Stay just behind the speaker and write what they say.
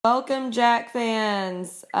Welcome, Jack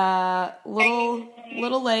fans.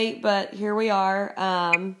 Little late, but here we are.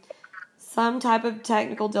 Some type of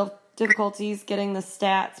technical difficulties getting the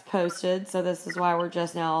stats posted, so this is why we're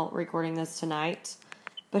just now recording this tonight.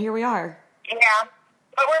 But here we are. Yeah,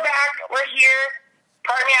 but we're back. We're here.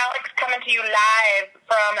 Pardon me, Alex, coming to you live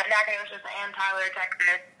from McNeese and Tyler,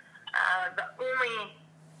 Texas. The only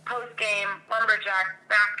post-game Lumberjack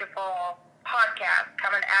basketball podcast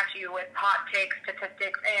coming at you with hot takes,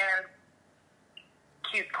 statistics, and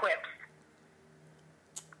cute quips.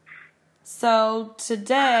 So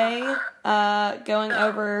today, going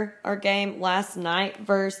over our game last night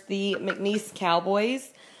versus the McNeese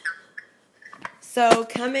Cowboys. So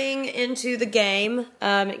coming into the game,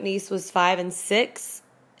 McNeese was 5-6.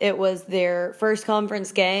 It was their first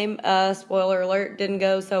conference game. Spoiler alert, didn't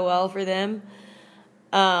go so well for them.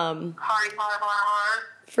 Hard.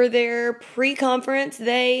 For their pre-conference,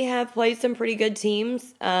 they have played some pretty good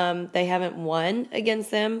teams. They haven't won against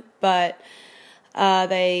them, but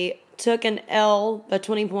they took an L by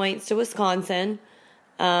 20 points to Wisconsin.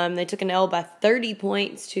 They took an L by 30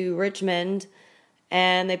 points to Richmond,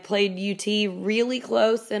 and they played UT really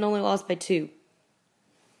close and only lost by 2.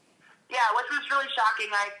 Yeah, which was really shocking.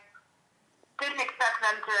 I didn't expect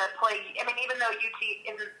them to play. I mean, even though UT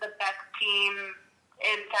isn't the best team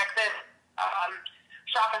in Texas,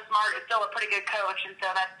 Shaka Smart is still a pretty good coach, and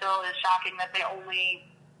so that still is shocking that they only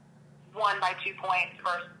won by 2 points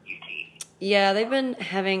versus UT. Yeah, they've been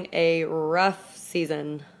having a rough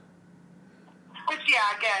season. Which,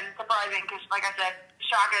 yeah, again, surprising because, like I said,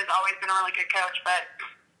 Shaka has always been a really good coach, but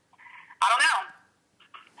I don't know.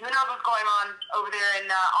 Who knows what's going on over there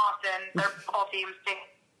in Austin? Their football team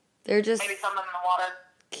stinks. They're just maybe something in the water.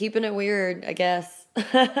 Keeping it weird, I guess.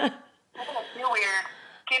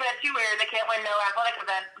 Keeping it too weird. They can't win no athletic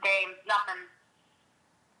event games. Nothing.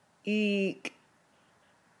 Eek.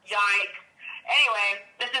 Yikes. Anyway,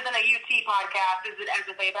 this isn't a UT podcast. This is an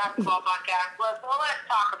SFA basketball podcast. Let's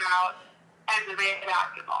talk about SFA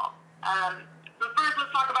basketball. So first,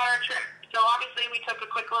 let's talk about our trip. So obviously, we took a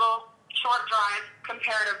quick little short drive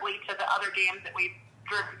comparatively to the other games that we've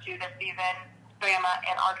driven to this season, Bama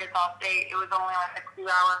and Arkansas State. It was only like a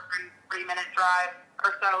 2-hour and 3-minute drive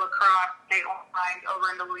or so across state lines over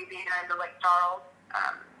into Louisiana into Lake Charles.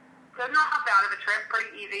 So not bad of a trip, pretty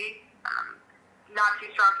easy, not too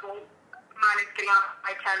stressful, minus getting on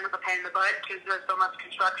I-10 with a pain in the butt because there's so much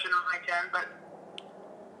construction on I-10, but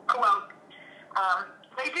well.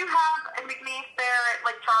 They do have a McNeese there at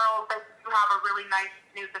Lake Charles. They do have a really nice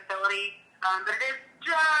new facility, but it is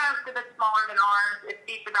just a bit smaller than ours. It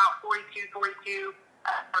seats about 42,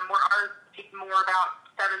 where ours seats more about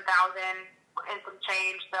 7,000 and some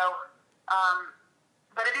change. So,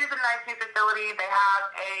 but it is a nice new facility. They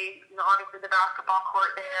have obviously the basketball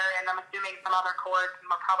court there, and I'm assuming some other courts,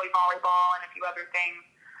 and probably volleyball and a few other things.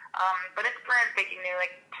 But it's brand spanking new,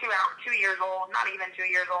 like 2 years old, not even 2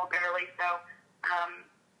 years old barely. So,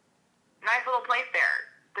 nice little place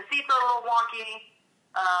there. The seats are a little wonky.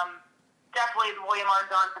 Definitely the William R.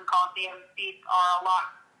 Johnson Coliseum seats are a lot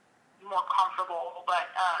more comfortable,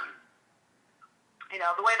 but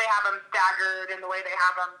the way they have them staggered and the way they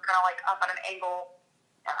have them kind of like up at an angle,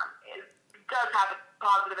 it does have a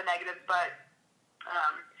positive and negative, but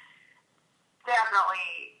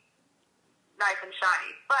definitely nice and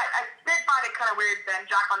shiny. But I did find it kind of weird then.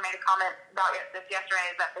 Jacqueline made a comment about this yesterday,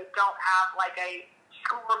 is that they don't have like a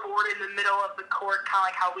scoreboard in the middle of the court, kind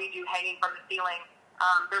of like how we do hanging from the ceiling.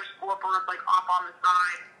 Their scoreboard's like off on the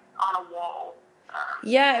side on a wall.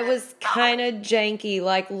 Yeah, it was kind of janky.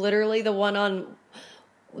 Like literally the one on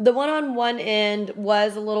one end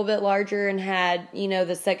was a little bit larger and had,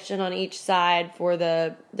 the section on each side for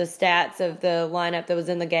the stats of the lineup that was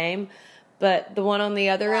in the game. But the one on the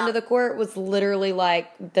other end of the court was literally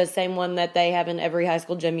like the same one that they have in every high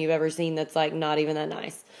school gym you've ever seen that's like not even that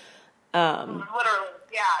nice. Literally,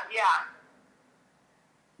 yeah.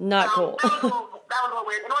 Not cool. That was a little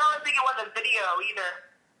weird. And I don't think it was a video either.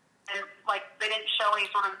 And like they didn't show any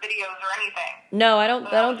sort of videos or anything. No, I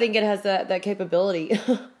don't think it has that capability.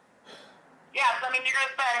 Yeah, so, I mean, you're going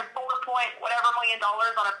to spend $4 million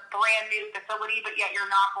on a brand new facility, but yet you're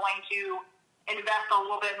not going to invest a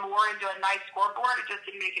little bit more into a nice scoreboard. It just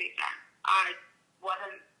didn't make any sense. I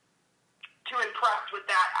wasn't too impressed with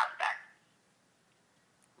that aspect.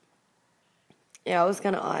 Yeah, it was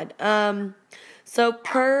kind of odd. So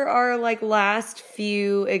per our last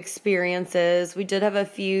few experiences, we did have a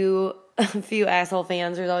few asshole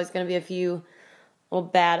fans. There's always going to be a few little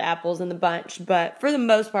bad apples in the bunch, but for the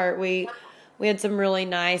most part, we had some really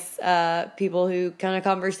nice people who kind of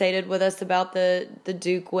conversated with us about the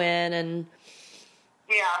Duke win, and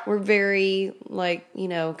Yeah. were very, like, you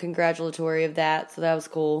know, congratulatory of that, so that was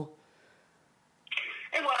cool.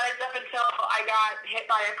 It was, up until I got hit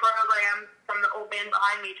by a program from the old man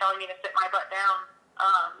behind me telling me to sit my butt down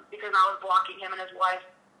because I was blocking him and his wife's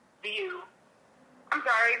view. I'm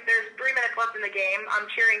sorry, there's 3 minutes left in the game. I'm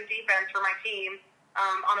cheering defense for my team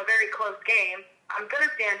on a very close game. I'm going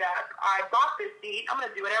to stand up. I bought this seat. I'm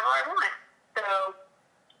going to do whatever I want. So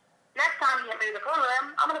next time you hit me with a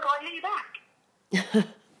program, I'm going to call you back.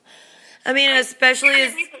 I mean, especially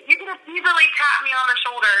as... You could have easily tapped me on the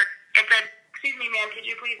shoulder and said, "Excuse me, ma'am, could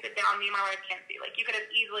you please sit down? Me and my wife can't see." Like, you could have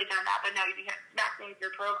easily done that, but no, you smacked me with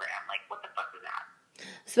your program. Like, what the fuck was that?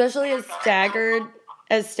 Especially as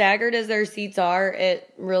staggered as their seats are,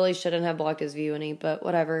 it really shouldn't have blocked his view any, but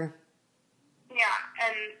whatever. Yeah,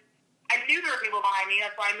 and I knew there were people behind me.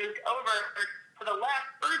 That's why I moved over to the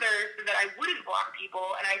left further so that I wouldn't block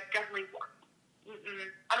people, and I definitely blocked.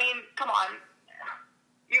 I mean, come on.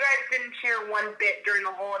 You guys didn't cheer one bit during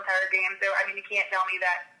the whole entire game, so, I mean, you can't tell me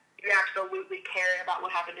that you absolutely care about what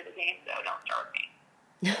happened to the game, so don't start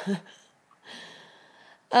with me.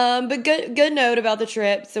 But good note about the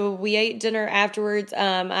trip. So we ate dinner afterwards.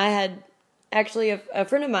 I had actually a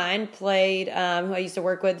friend of mine played, who I used to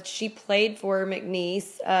work with. She played for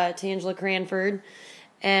McNeese, Tangela Cranford,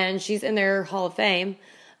 and she's in their Hall of Fame.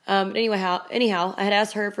 But anyhow, I had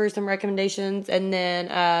asked her for some recommendations, and then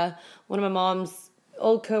one of my mom's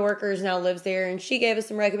old coworkers now lives there, and she gave us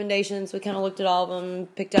some recommendations. We kind of looked at all of them,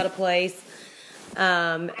 picked out a place,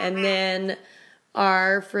 and then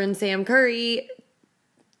our friend Sam Curry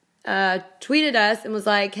tweeted us and was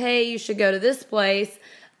like, "Hey, you should go to this place.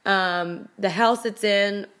 The house it's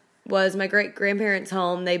in was my great-grandparents'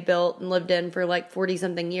 home they built and lived in for like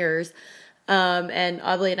 40-something years. And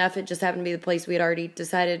oddly enough, it just happened to be the place we had already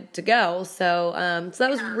decided to go. So that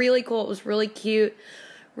was really cool. It was really cute,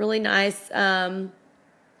 really nice,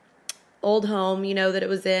 old home, you know, that it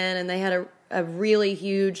was in. And they had a really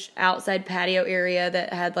huge outside patio area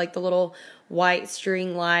that had like the little white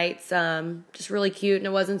string lights, just really cute. And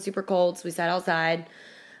it wasn't super cold, so we sat outside.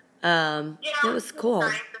 It was cool.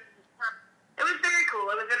 It was very cool.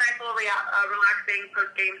 It was a nice little relaxing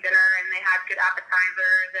post-game dinner, and they had good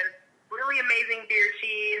appetizers and really amazing beer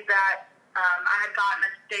cheese that I had gotten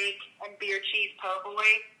a steak and beer cheese po'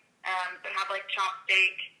 boy. They had like chopped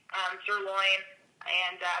steak, sirloin,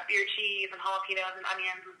 and beer cheese and jalapenos and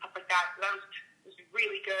onions and stuff like that. So that was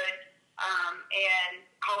really good. And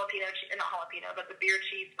not jalapeno, but the beer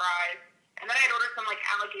cheese fries. And then I had ordered some like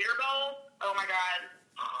alligator bowls. Oh my god,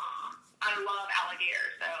 I love alligator.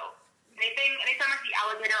 So anytime I see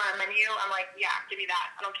alligator on a menu, I'm like, yeah, give me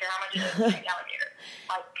that. I don't care how much it is. Take alligator.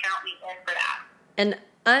 Like, count me in for that. And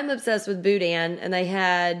I'm obsessed with boudin, and they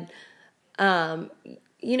had,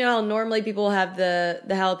 you know how normally people have the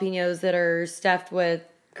jalapenos that are stuffed with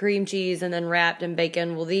cream cheese and then wrapped in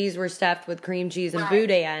bacon? Well, these were stuffed with cream cheese and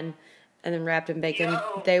boudin and then wrapped in bacon.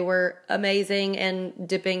 Yo. They were amazing, and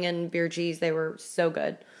dipping in beer cheese, they were so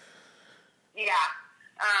good. Yeah.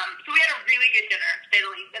 So we had a really good dinner, to say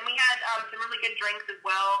the least. And we had some really good drinks as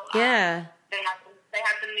well. Yeah. They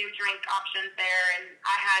had some new drink options there, and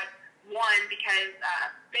I had one because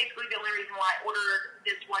basically the only reason why I ordered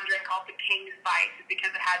this one drink called the King Spice is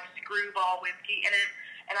because it had Screwball whiskey in it,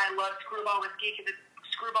 and I love Screwball whiskey because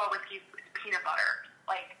Screwball whiskey is peanut butter.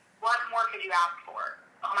 Like, what more could you ask for?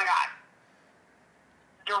 Oh my god.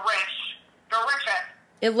 Delicious.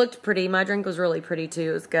 It looked pretty. My drink was really pretty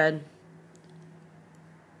too. It was good.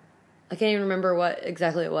 I can't even remember what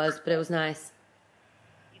exactly it was, but it was nice.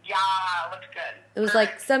 Yeah, it looked good. It was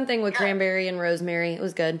like something with cranberry and rosemary. It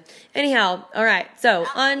was good. Anyhow, all right. So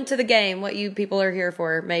on to the game. What you people are here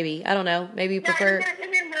for? Maybe, I don't know. Maybe you prefer. It's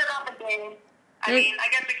about the game. I mean, I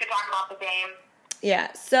guess we could talk about the game.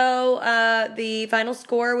 Yeah. So the final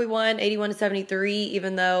score, we won 81-73.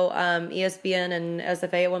 Even though ESPN and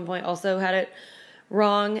SFA at one point also had it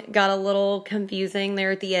wrong. Got a little confusing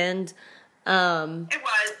there at the end. It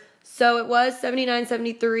was. So it was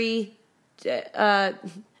 79-73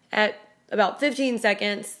 at about 15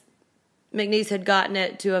 seconds. McNeese had gotten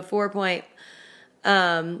it to a 4-point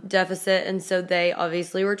deficit, and so they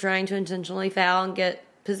obviously were trying to intentionally foul and get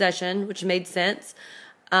possession, which made sense.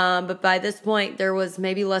 But by this point, there was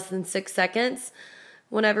maybe less than 6 seconds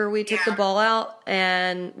whenever we took the ball out,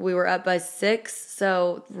 and we were up by 6,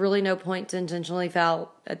 so really no point to intentionally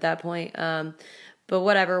foul at that point. But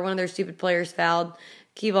whatever, one of their stupid players fouled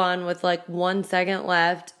Kevon with like 1 second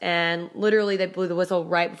left, and literally they blew the whistle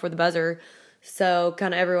right before the buzzer. So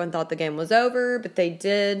kind of everyone thought the game was over, but they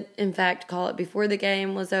did in fact call it before the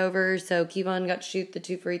game was over. So Kevon got to shoot the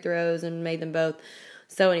 2 free throws and made them both.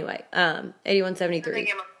 So anyway, 81-73.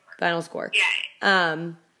 Final score.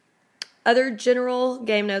 Yeah. Other general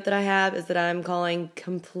game note that I have is that I'm calling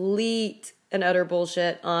complete and utter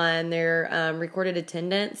bullshit on their recorded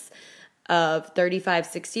attendance of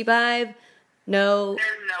 3,565. No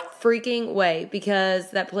freaking way,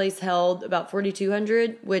 because that place held about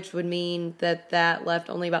 4,200, which would mean that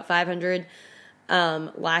left only about 500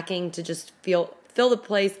 lacking to just fill the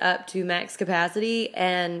place up to max capacity,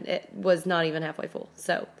 and it was not even halfway full.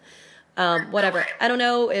 So, whatever. I don't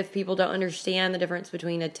know if people don't understand the difference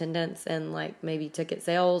between attendance and like maybe ticket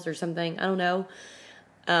sales or something. I don't know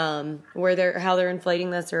how they're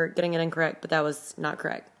inflating this or getting it incorrect, but that was not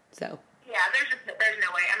correct. So. Yeah, there's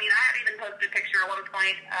no way. I mean, I had even posted a picture at one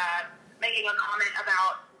point making a comment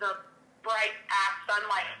about the bright ass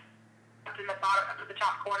sunlight up in the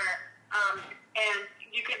top corner. And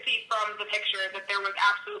you could see from the picture that there was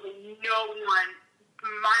absolutely no one,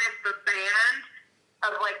 minus the band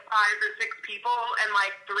of like 5 or 6 people and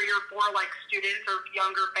like 3 or 4 like students or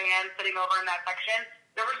younger fans sitting over in that section.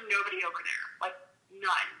 There was nobody over there, like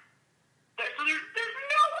none. So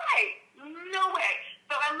there's no way.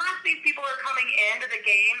 So unless these people are coming into the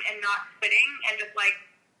game and not sitting and just like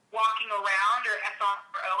walking around or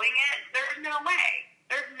SROing it, there's no way.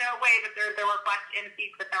 There's no way that there were butts in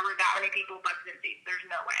seats, that there were that many people butts in seats. There's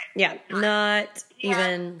no way. Yeah, not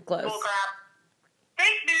even close. Bull crap.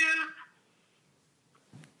 Fake news.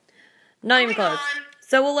 Not even close.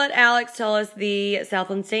 So we'll let Alex tell us the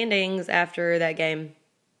Southland standings after that game.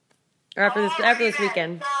 Or after this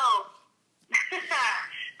weekend. So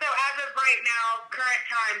as of right now, current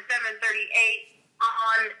time 7:38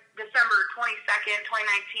 on December 22nd,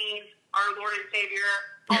 2019. Our Lord and Savior,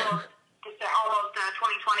 almost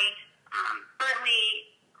 2020.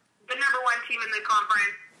 Currently, the number 1 team in the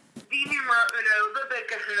conference, the numero uno, the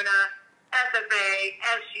big kahuna, SFA,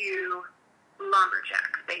 SU,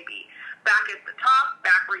 Lumberjacks, baby. Back at the top,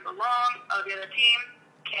 back where you belong. Of the other team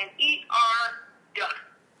can eat our done.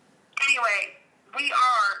 Anyway, we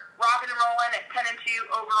are rocking and rolling at 10-2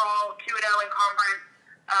 overall, 2-0 in conference,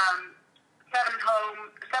 7-0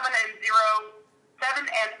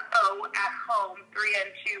 at home,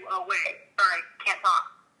 3-2 away. Sorry, can't talk.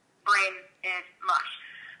 Brain is mush.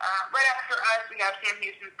 Right after us, we have Sam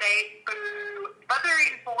Houston State, boo. But they're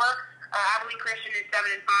 8-4. Abilene Christian is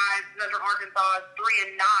 7-5. Central Arkansas is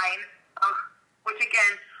 3-9. Which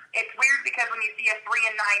again, it's weird because when you see a 3-9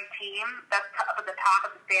 team that's up at the top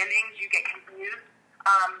of the standings, you get confused,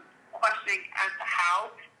 questioning as to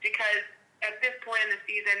how. Because at this point in the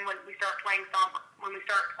season, when we start playing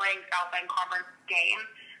Southland Conference games,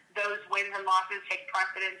 those wins and losses take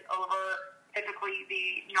precedence over typically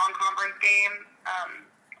the non-conference game,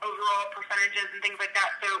 overall percentages and things like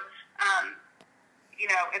that. So,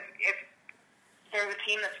 if there's a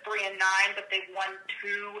team that's 3-9, but they've won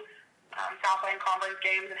 2 Southland Conference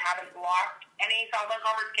games and haven't lost any Southland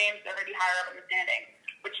Conference games, they're going to be higher up in the standings,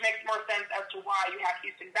 which makes more sense as to why you have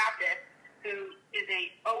Houston Baptist, who is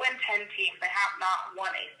a 0-10 team. They have not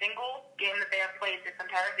won a single game that they have played this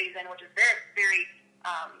entire season, which is very, very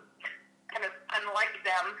kind of unlike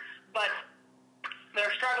them, but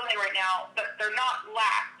they're struggling right now, but they're not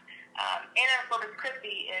last. Anna Corpus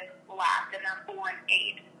Christi is last, and they're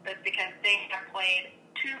 4-8. That's because they have played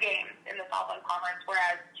 2 games in the Southland Conference,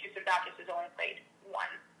 whereas Houston Baptist has only played 1.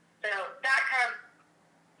 So that kind of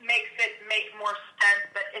makes it make more sense,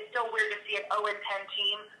 but it's still weird to see an 0-10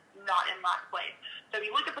 team not in last place. So if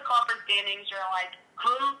you look at the conference standings, you're like,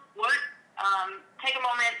 who? What? Take a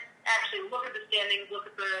moment, actually look at the standings, look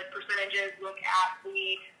at the percentages, look at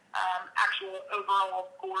the actual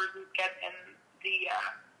overall scores and get in the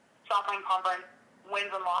Southland Conference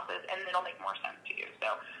wins and losses, and it'll make more sense to you.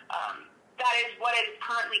 So that is what it is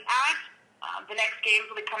currently at. The next games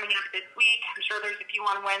will be coming up this week. I'm sure there's a few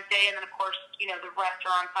on Wednesday, and then, of course, the rest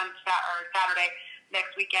are on Saturday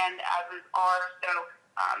next weekend, as is ours. So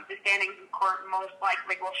the standings in court most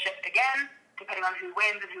likely will shift again, depending on who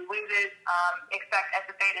wins and who loses. Expect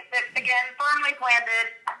SFA to sit again, firmly planted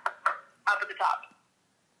up at the top.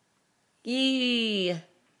 Yee.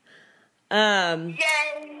 Yay!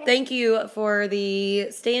 Thank you for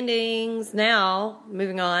the standings. Now,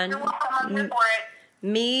 moving on. You're welcome. I'm here for it.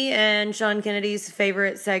 Me and Sean Kennedy's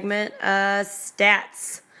favorite segment,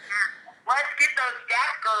 stats. Let's get those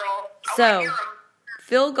stats, girl. So,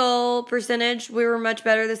 field goal percentage, we were much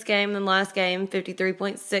better this game than last game,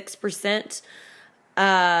 53.6%.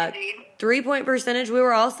 3-point percentage, we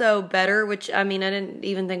were also better, which, I mean, I didn't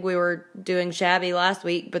even think we were doing shabby last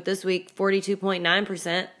week, but this week,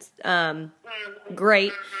 42.9%.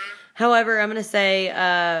 Great. However, I'm going to say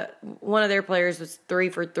one of their players was 3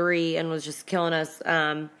 for 3 and was just killing us.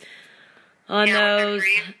 on those.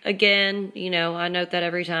 Three. Again, I note that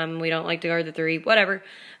every time. We don't like to guard the three. Whatever.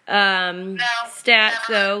 No, Stats,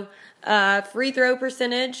 though. Free throw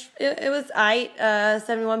percentage, it was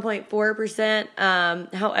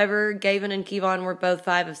 71.4%. However, Gavin and Kevon were both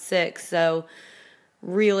 5 of 6, so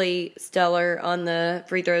really stellar on the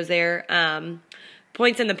free throws there.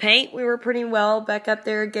 Points in the paint, we were pretty well back up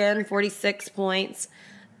there again, 46 points.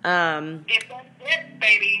 It's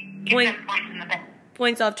baby. Points in the paint.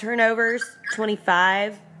 Points off turnovers,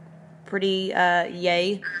 25. Pretty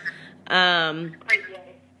yay.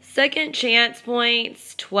 Second chance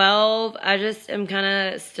points, 12. I just am kind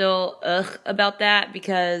of still about that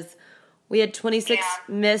because we had 26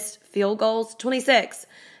 missed field goals. 26.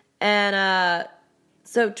 And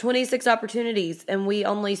so 26 opportunities, and we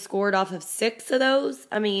only scored off of 6 of those.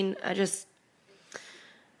 I mean, I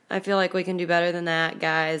feel like we can do better than that,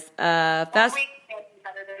 guys. We can do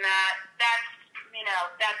better than that.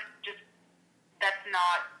 That's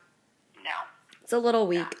not, no. It's a little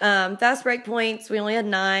weak. Fast break points, we only had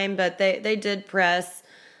 9, but they did press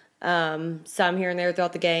some here and there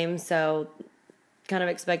throughout the game, so kind of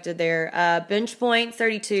expected there. Bench points,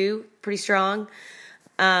 32, pretty strong.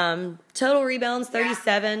 Total rebounds,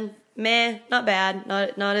 37. Meh, not bad.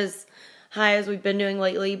 Not as high as we've been doing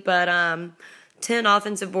lately, but 10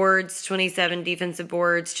 offensive boards, 27 defensive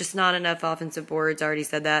boards, just not enough offensive boards. I already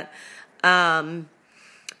said that.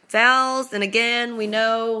 Fouls, and again, we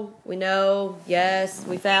know, yes,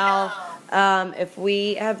 we foul. If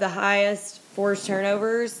we have the highest forced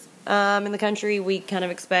turnovers in the country, we kind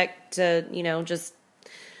of expect to, just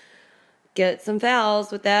get some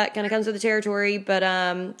fouls with that. Kind of comes with the territory, but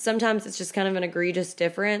sometimes it's just kind of an egregious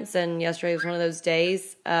difference, and yesterday was one of those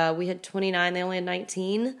days. We had 29, they only had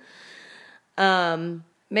 19.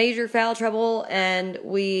 Major foul trouble, and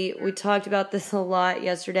we talked about this a lot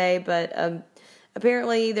yesterday, but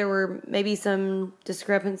apparently there were maybe some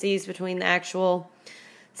discrepancies between the actual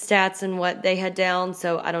stats and what they had down,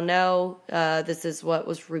 so I don't know. This is what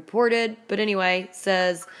was reported, but anyway, it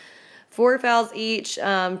says 4 fouls each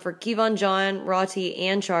for Kevon, John, Roti,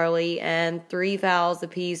 and Charlie, and 3 fouls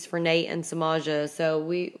apiece for Nate and Samaja.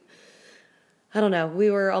 So I don't know,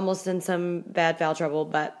 we were almost in some bad foul trouble,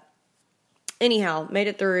 but anyhow, made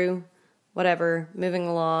it through. Whatever, moving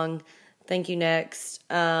along. Thank you, next.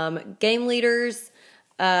 Game leaders,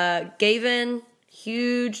 Gavin,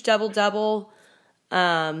 huge double-double,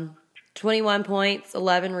 21 points,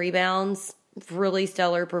 11 rebounds, really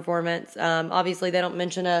stellar performance. Obviously, they don't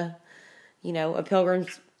mention a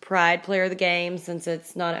Pilgrim's Pride player of the game since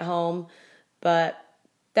it's not at home, but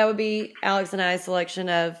that would be Alex and I's selection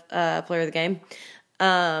of player of the game.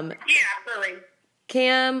 Yeah, absolutely.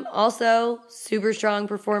 Cam, also, super strong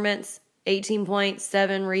performance. 18 points,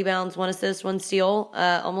 7 rebounds, 1 assist, 1 steal.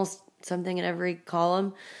 Almost something in every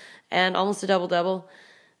column. And almost a double-double.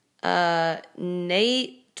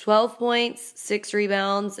 Nate, 12 points, 6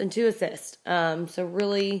 rebounds, and 2 assists. So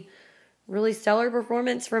really, really stellar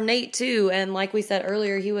performance from Nate, too. And like we said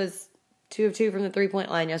earlier, he was 2 of 2 from the three-point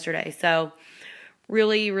line yesterday. So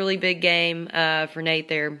really, really big game for Nate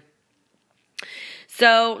there.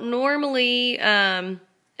 So normally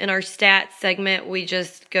in our stats segment, we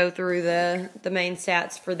just go through the main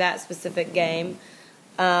stats for that specific game.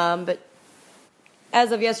 But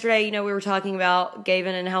as of yesterday, we were talking about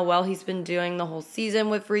Gavin and how well he's been doing the whole season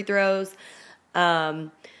with free throws.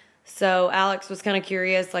 So Alex was kind of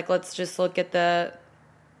curious, let's just look at the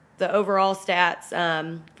overall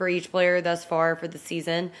stats for each player thus far for the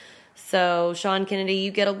season. So Sean Kennedy,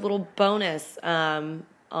 you get a little bonus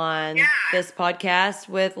on this podcast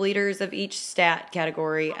with leaders of each stat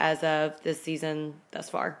category as of this season thus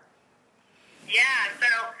far. Yeah, so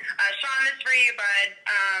Sean, this is for you, bud.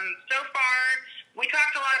 So far, we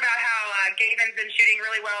talked a lot about how Gavin's been shooting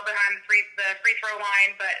really well behind the free throw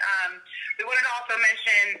line, but we wanted to also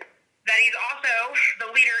mention that he's also the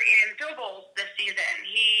leader in field goals this season.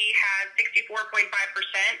 He has 64.5%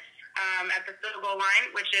 at the field goal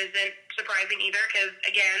line, which isn't surprising either because,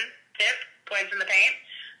 again, points in the paint.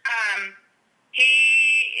 He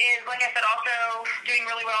is, like I said, also doing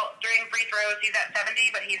really well during free throws. He's at 70,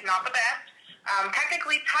 but he's not the best.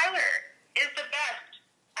 Technically, Tyler is the best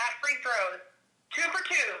at free throws. 2 for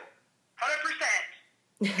 2,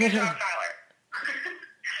 100%. Good job, Tyler.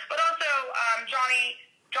 But also, Johnny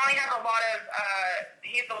has a lot of,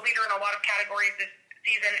 he's the leader in a lot of categories this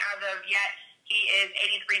season as of yet. He is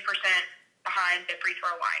 83% behind the free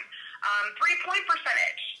throw line. 3-point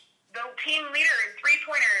percentage. The team leader in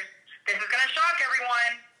 3-pointers. This is going to shock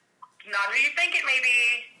everyone. Not who you think it may be.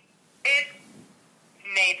 It's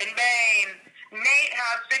Nathan Bain. Nate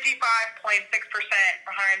has 55.6%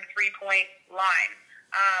 behind the 3-point line.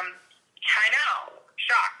 I know.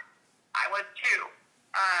 Shocked. I was too.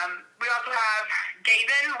 We also have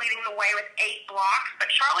Gavin leading the way with 8 blocks, but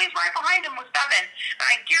Charlie's right behind him with 7. And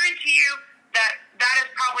I guarantee you that is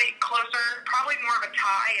probably closer, probably more of a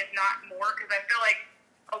tie, if not more, because I feel like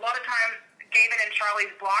a lot of times Gavin and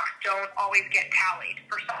Charlie's blocks don't always get tallied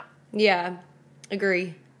for some. Yeah,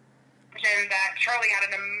 agree. And that Charlie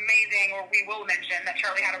had an amazing, or we will mention that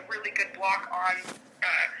Charlie had a really good block on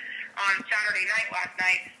Saturday night last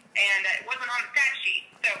night, and it wasn't on the stat sheet.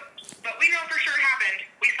 So, but we know for sure it happened.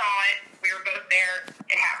 We saw it. We were both there.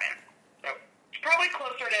 It happened. So it's probably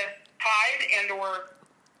closer to tied and or,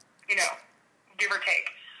 give or take.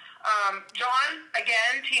 John,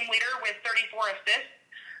 again, team leader with 34 assists.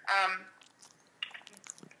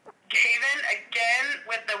 Gavin, again,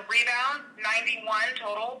 with the rebound, 91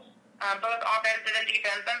 total. Both offensive and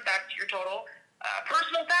defensive, that's your total.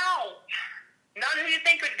 Personal fouls. None who you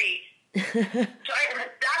think would be.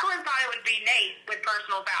 Jacqueline thought it would be Nate with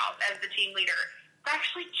personal fouls as the team leader. It's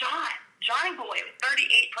actually John. Johnny Boy with 38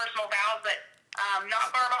 personal fouls, but not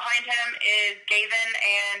far behind him is Gavin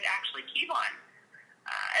and actually Kevon.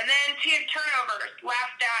 And then team turnovers.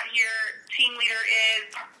 Last stat here, team leader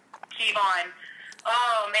is Kevon.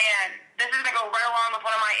 Oh, man. This is going to go right along with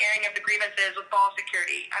one of my airing of the grievances with ball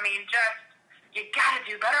security. I mean, you got to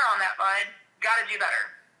do better on that, bud. Got to do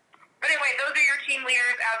better. But anyway, those are your team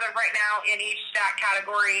leaders as of right now in each stat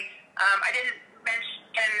category. I didn't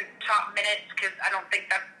mention top minutes because I don't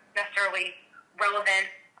think that's necessarily relevant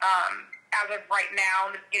as of right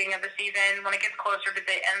now in the beginning of the season. When it gets closer to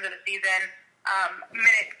the end of the season,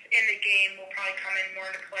 minutes in the game will probably come in more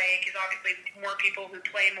into play because obviously more people who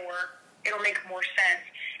play more, it'll make more sense.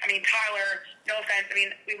 I mean, Tyler, no offense, I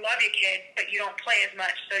mean, we love you, kid, but you don't play as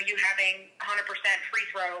much, so you having 100% free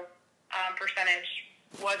throw percentage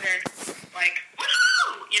wasn't like,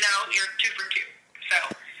 woo! You're 2 for 2. So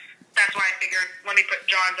that's why I figured let me put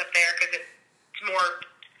John's up there because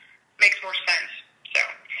makes more sense. So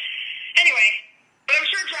anyway, but I'm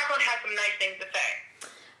sure Jacqueline has some nice things to say.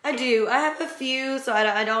 I do. I have a few, so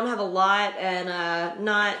I don't have a lot, and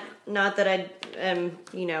not that I am,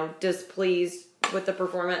 displeased with the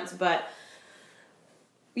performance, but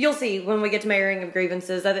you'll see when we get to my airing of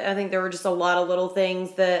grievances. I think there were just a lot of little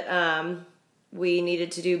things that we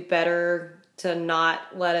needed to do better to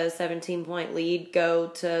not let a 17-point lead go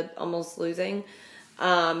to almost losing.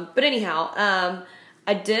 But anyhow,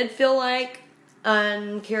 I did feel like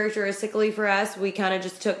uncharacteristically for us, we kind of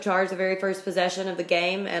just took charge the very first possession of the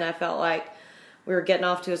game, and I felt like we were getting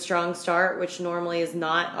off to a strong start, which normally is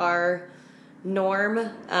not our norm.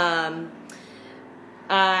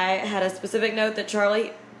 I had a specific note that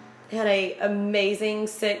Charlie had a amazing,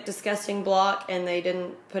 sick, disgusting block, and they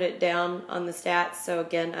didn't put it down on the stats. So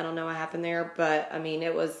again, I don't know what happened there, but I mean,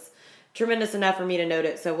 it was tremendous enough for me to note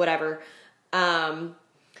it. So whatever.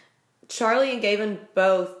 Charlie and Gavin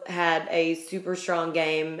both had a super strong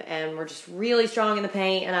game and were just really strong in the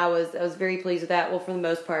paint, and I was very pleased with that. Well, for the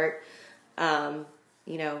most part,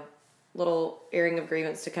 little airing of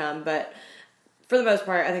grievance to come, but for the most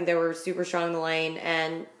part, I think they were super strong in the lane,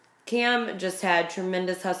 and Cam just had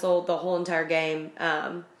tremendous hustle the whole entire game.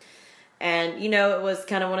 And, it was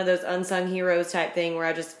kind of one of those unsung heroes type thing where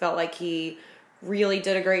I just felt like he really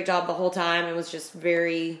did a great job the whole time and was just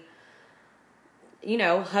very,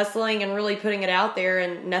 hustling and really putting it out there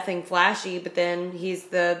and nothing flashy, but then he's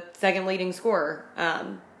the second leading scorer.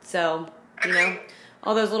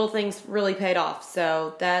 All those little things really paid off.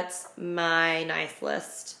 So that's my nice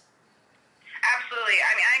list. Absolutely.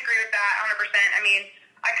 I mean, I agree with that 100%. I mean,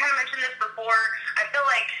 I kind of mentioned this before. I feel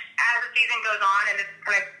like as the season goes on, and this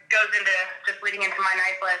kind of goes into just leading into my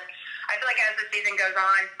nice list, I feel like as the season goes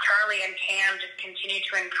on, Charlie and Cam just continue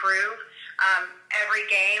to improve every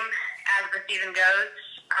game as the season goes.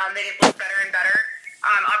 They just look better and better.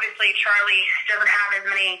 Obviously, Charlie doesn't have as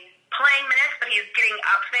many playing minutes, but he's getting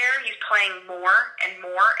up there. He's playing more and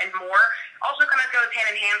more and more. Also kind of goes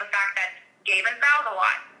hand in hand with the fact that Gavin fouls a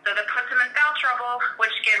lot. So that puts him in foul trouble,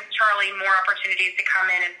 which gives Charlie more opportunities to come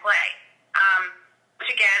in and play. Which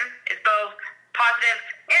again is both positive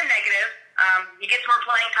and negative. He gets more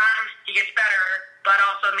playing time, he gets better, but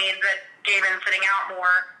also means that Gavin's sitting out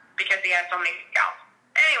more because he has so many fouls.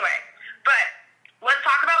 Anyway, but let's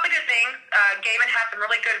talk about the good things. Gavin had some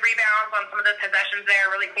really good rebounds on some of the possessions there,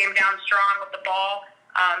 really came down strong with the ball,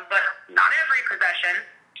 but not every possession.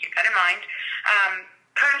 Keep that in mind.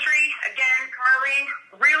 Country, again, Carly,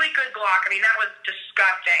 really good block. I mean, that was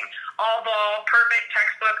disgusting. All ball, perfect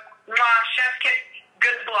textbook. Chef's kiss,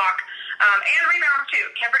 good block. And rebounds, too.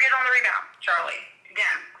 Can't forget on the rebound, Charlie.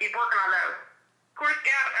 Again, keep working on those. course,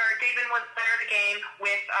 David was player of the game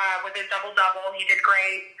with his double-double. He did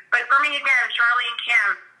great. But for me, again, Charlie and Kim,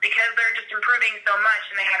 because they're just improving so much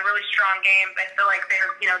and they had really strong games, I feel like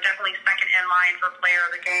they're, definitely second in line for player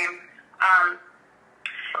of the game.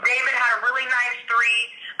 David had a really nice three.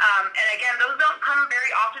 And again, those don't come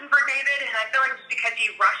very often for David, and I feel like it's because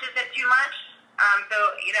he rushes it too much. So,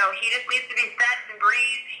 he just needs to be set and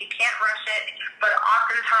breathe. He can't rush it, but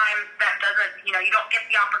oftentimes that doesn't, you don't get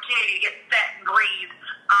the opportunity to get set and breathe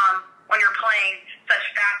when you're playing such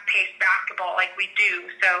fast-paced basketball like we do.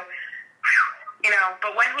 So,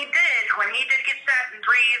 but when he did get set and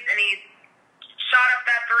breathe, and he shot up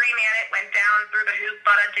that three, man, it went down through the hoop,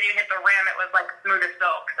 but it didn't hit the rim. It was like smooth as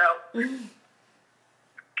silk. So,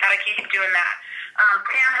 gotta keep doing that.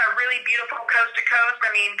 Pam had a really beautiful coast to coast.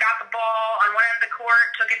 I mean, got the ball on one end of the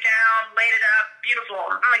court, took it down, laid it up. Beautiful.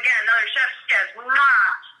 Again, another chef's kiss.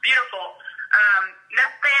 Beautiful.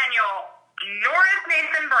 Nathaniel, Norris,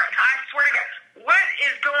 Nathan Brent. I swear to God, what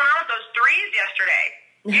is going on with those threes yesterday?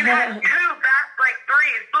 You had two back-break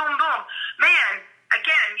threes. Boom, boom. Man,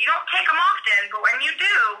 again, you don't take them often, but when you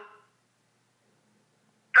do,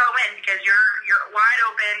 go in because you're wide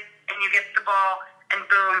open and you get the ball and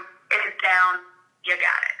boom, it's down. You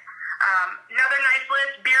got it. Another nice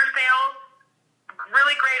list, beer sales.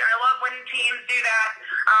 Really great. I love when teams do that.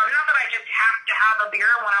 Not that I just have to have a beer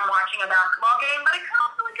when I'm watching a basketball game, but I kind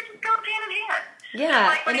of feel like it just goes hand in hand.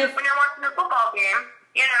 Yeah. Like when you're watching a football game,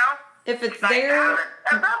 if it's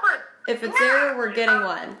there, we're getting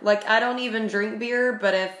one. Like, I don't even drink beer,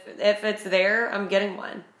 but if it's there, I'm getting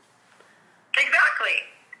one. Exactly.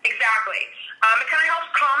 It kind of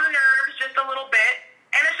helps calm the nerves just a little bit.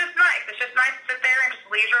 And it's just nice. It's just nice to sit there and just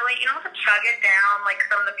leisurely, you don't have to chug it down like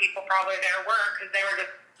some of the people probably there were because they were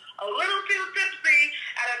just a little too tipsy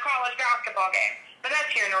at a college basketball game. But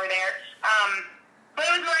that's here nor there.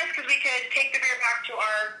 But it was nice because we could take the beer back to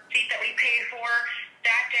our seat that we paid for,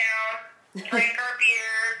 sat down, drank our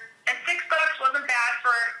beer, and $6 wasn't bad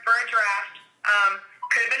for a draft.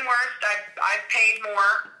 Could have been worse. I've paid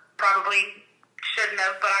more. Probably shouldn't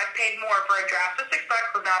have, but I've paid more for a draft. So $6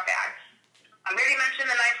 was not bad. I already mentioned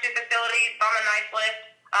the nice new facility. It's on the nice list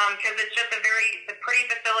because it's just a pretty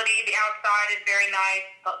facility. The outside is very nice.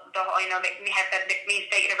 The whole, we had that McNeese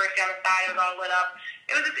State University on the side. It was all lit up.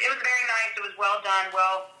 It was very nice. It was well done,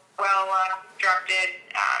 well constructed.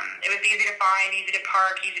 It was easy to find, easy to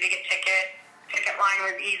park, easy to get tickets. Ticket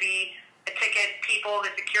line was easy. The ticket people,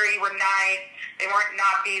 the security were nice. They weren't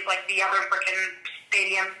Nazis like the other freaking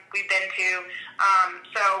stadiums we've been to.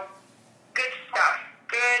 So good stuff.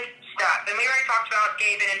 And we already talked about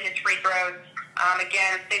David and his free throws.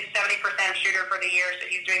 Again, he's 70% shooter for the year, so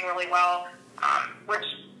he's doing really well, which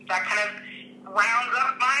that kind of rounds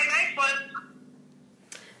up my nice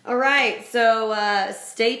list. All right, so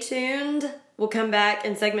stay tuned. We'll come back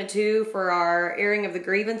in segment 2 for our airing of the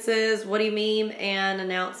grievances, what do you mean, and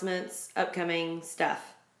announcements, upcoming stuff.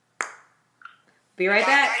 Be right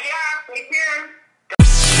back. Yeah, stay tuned.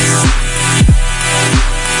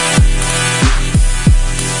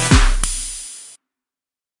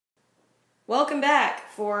 Welcome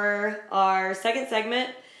back for our second segment,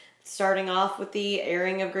 starting off with the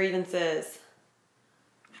airing of grievances.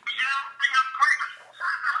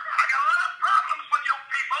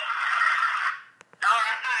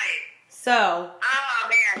 So,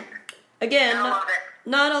 again,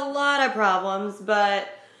 not a lot of problems, but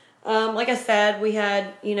like I said, we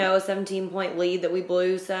had, a 17-point lead that we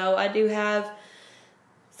blew, so I do have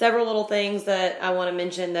several little things that I want to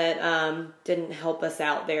mention that didn't help us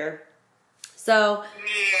out there. So,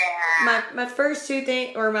 my first two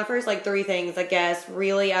things, or my first three things, I guess,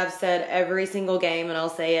 really I've said every single game, and I'll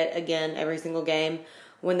say it again every single game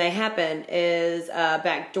when they happen, is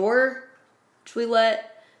backdoor, which we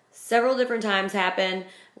let several different times happen.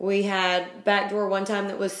 We had backdoor one time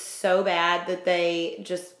that was so bad that they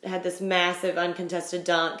just had this massive uncontested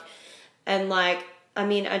dunk. And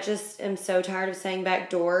I just am so tired of saying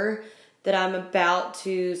backdoor that I'm about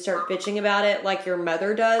to start bitching about it like your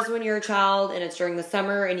mother does when you're a child and it's during the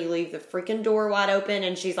summer and you leave the freaking door wide open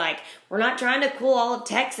and she's like, we're not trying to cool all of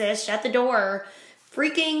Texas, shut the door.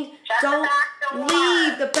 Freaking don't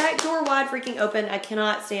leave the back door wide freaking open. I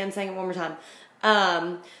cannot stand saying it one more time.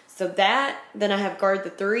 So that, then I have guard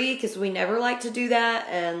the three because we never like to do that.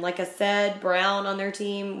 And like I said, Brown on their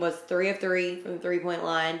team was 3 of 3 from the 3-point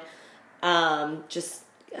line. Just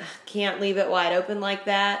can't leave it wide open like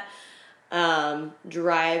that.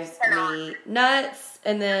 Drives me nuts.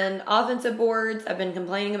 And then offensive boards I've been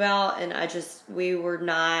complaining about, and we were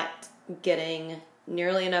not getting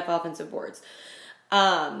nearly enough offensive boards.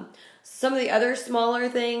 some of the other smaller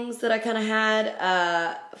things that I kind of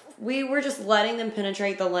had, we were just letting them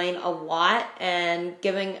penetrate the lane a lot and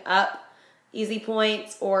giving up easy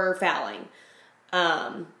points or fouling.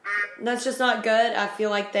 That's just not good. I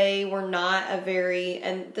feel like they were not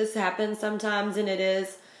and this happens sometimes, and it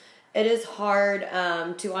is hard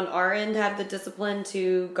to, on our end, have the discipline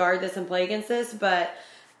to guard this and play against this, but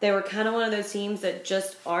they were kind of one of those teams that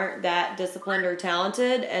just aren't that disciplined or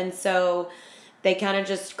talented, and so they kind of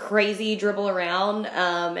just crazy dribble around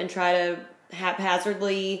and try to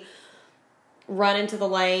haphazardly run into the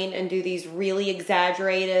lane and do these really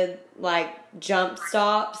exaggerated, jump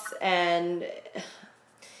stops. And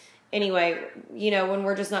anyway, when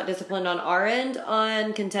we're just not disciplined on our end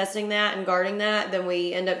on contesting that and guarding that, then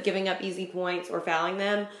we end up giving up easy points or fouling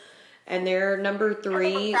them. And their number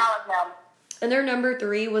 3... And their number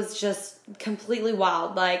 3 was just completely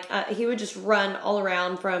wild. He would just run all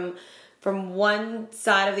around from one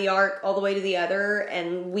side of the arc all the way to the other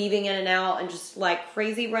and weaving in and out and just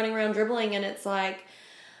crazy running around dribbling. And it's I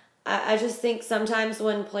just think sometimes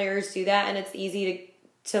when players do that, and it's easy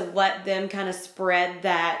to let them kind of spread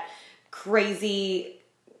that crazy,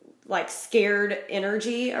 scared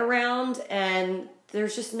energy around, and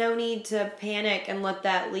there's just no need to panic and let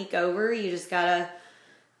that leak over. You just gotta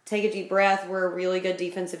take a deep breath. We're a really good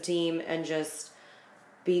defensive team and just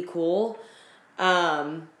be cool.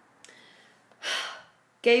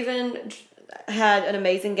 Gavin had an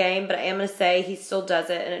amazing game, but I am going to say he still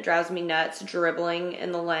does it, and it drives me nuts, dribbling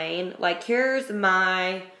in the lane. Here's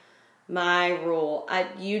my rule.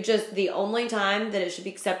 The only time that it should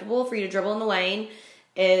be acceptable for you to dribble in the lane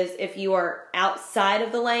is if you are outside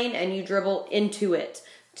of the lane and you dribble into it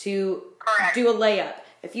to do a layup.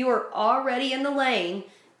 If you are already in the lane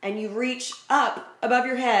and you reach up above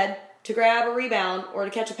your head to grab a rebound or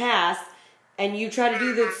to catch a pass and you try to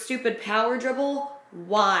do the stupid power dribble,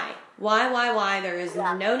 why? Why? There is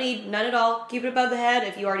no need, none at all. Keep it above the head.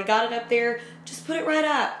 If you already got it up there, just put it right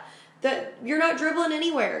up. You're not dribbling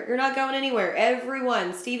anywhere. You're not going anywhere.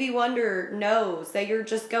 Everyone, Stevie Wonder knows that you're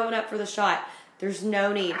just going up for the shot. There's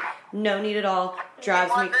no need. No need at all.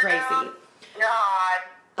 Drives me crazy. God.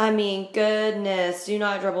 I mean, goodness, do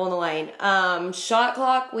not dribble in the lane. Shot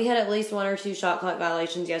clock, we had at least 1 or 2 shot clock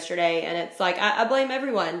violations yesterday, and it's I blame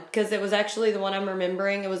everyone, because it was actually the one I'm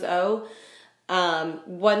remembering. It was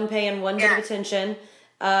wasn't paying one bit of attention.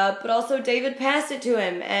 But also David passed it to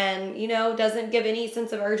him and, doesn't give any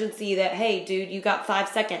sense of urgency that, hey, dude, you got 5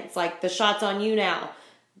 seconds. The shot's on you now.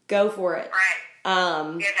 Go for it.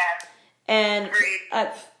 Right. And,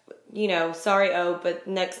 sorry, but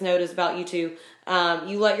next note is about you two.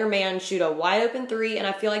 You let your man shoot a wide open 3, and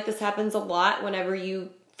I feel like this happens a lot whenever you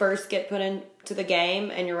first get put into the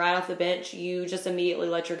game and you're right off the bench. You just immediately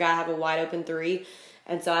let your guy have a wide open 3.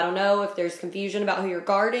 And so I don't know if there's confusion about who you're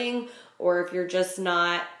guarding or if you're just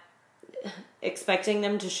not expecting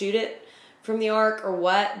them to shoot it from the arc or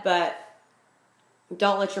what, but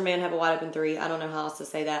don't let your man have a wide open 3. I don't know how else to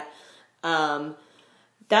say that.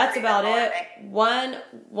 That's about it.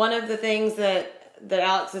 One of the things that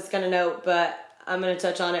Alex is going to note, but I'm going to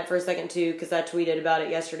touch on it for a second too, because I tweeted about it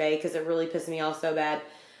yesterday because it really pissed me off so bad,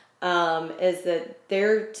 is that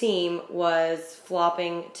their team was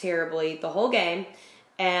flopping terribly the whole game.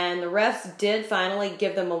 And the refs did finally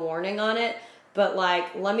give them a warning on it. But,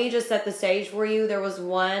 let me just set the stage for you. There was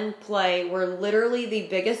one play where literally the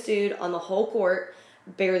biggest dude on the whole court,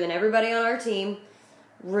 bigger than everybody on our team,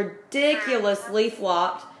 ridiculously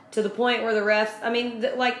flopped to the point where the refs,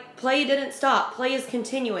 play didn't stop. Play is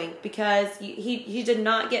continuing because he did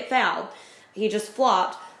not get fouled. He just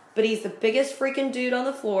flopped. But he's the biggest freaking dude on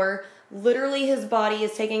the floor. Literally his body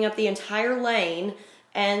is taking up the entire lane.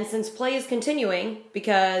 And since play is continuing,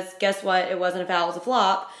 because guess what? It wasn't a foul, it was a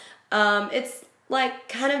flop. It's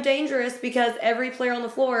kind of dangerous because every player on the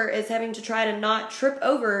floor is having to try to not trip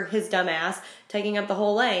over his dumb ass, taking up the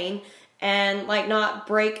whole lane, and not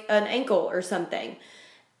break an ankle or something.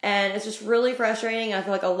 And it's just really frustrating. I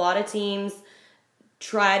feel like a lot of teams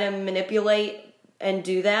try to manipulate and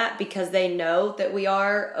do that because they know that we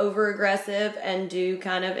are over aggressive and do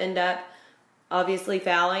kind of end up obviously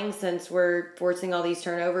fouling since we're forcing all these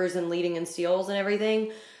turnovers and leading in steals and everything.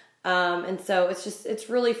 And so it's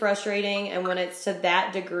really frustrating. And when it's to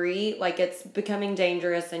that degree, it's becoming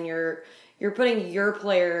dangerous and you're putting your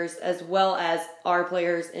players as well as our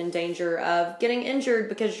players in danger of getting injured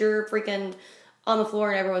because you're freaking on the floor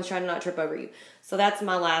and everyone's trying to not trip over you. So that's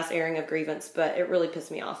my last airing of grievance, but it really pissed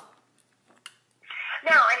me off.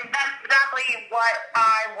 No, and that's exactly what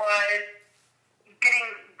I was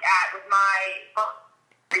getting at with my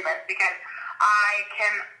grievance, because I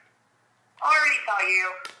can already tell you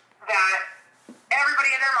that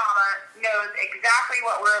everybody and their mama knows exactly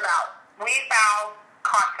what we're about. We foul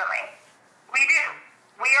constantly. We do.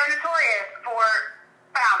 We are notorious for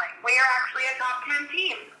fouling. We are actually a top 10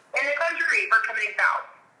 team in the country for committing fouls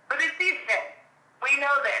for this season. We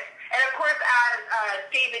know this. And of course, as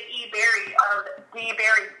David E. Berry of D.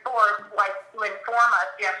 Berry Sports likes to inform us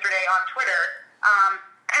yesterday on Twitter,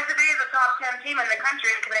 SFA is a top 10 team in the country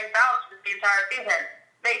in committing fouls for the entire season.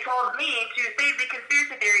 They told me to save the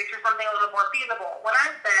conspiracy theories for something a little more feasible. When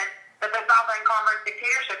I said that the Southland Conference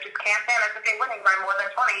dictatorship just can't stand SFA winning by more than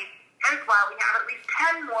 20, hence why we have at least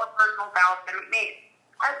 10 more personal fouls than McNeese.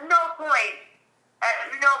 At no point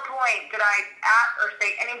did I ask or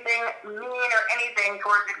say anything mean or anything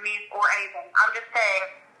towards McNeese or anything. I'm just saying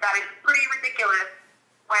that it's pretty ridiculous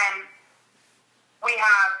when we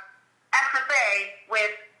have SFA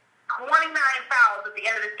with 29 fouls at the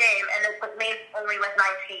end of this game, and then McNeese only with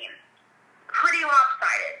 19. Pretty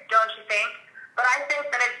lopsided, don't you think? But I think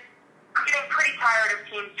that I'm getting pretty tired of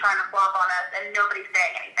teams trying to flop on us and nobody's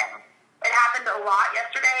saying anything. It happened a lot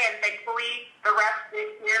yesterday, and thankfully the refs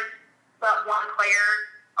did give but one player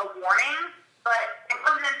a warning, but it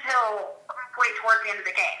wasn't until halfway towards the end of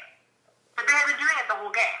the game. But they had been doing it the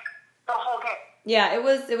whole game. The whole game. Yeah, it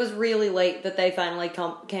was really late that they finally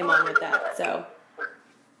came on with that, so.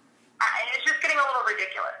 It's just getting a little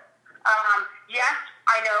ridiculous. Yes,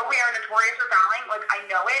 I know we are notorious for fouling. Like, I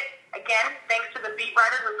know it. Again, thanks to the beat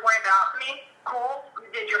writers who pointed it out to me. Cool. You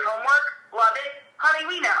did your homework. Love it. Honey,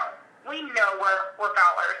 we know. We know we're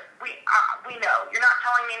foulers. We know. You're not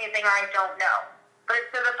telling me anything I don't know. But it's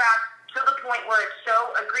to the point where it's so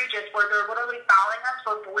egregious where they're literally fouling us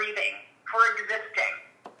for breathing, for existing.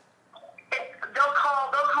 They'll call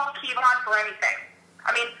Kevon for anything.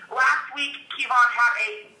 I mean, last week, Kevon had a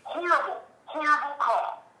horrible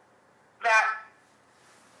call that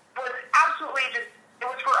was absolutely just, it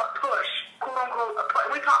was for a push, quote unquote, a push.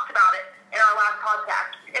 We talked about it in our last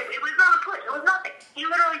podcast. It was not a push. It was nothing. He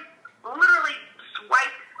literally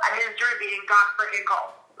swiped at his jersey and got freaking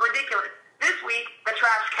called. Ridiculous. This week, the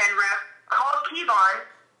trash can ref called Kevon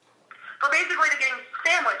for basically getting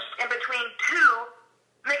sandwiched in between two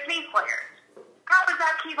McNeese players. How is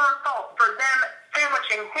that Kevon's fault for them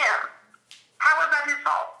sandwiching him? How is that his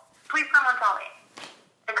fault? Please someone tell me.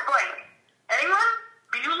 Explain. Anyone?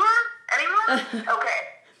 Bueller? Anyone? Okay.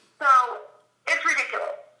 So, it's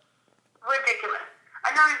ridiculous. Ridiculous.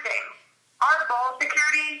 Another thing. Our ball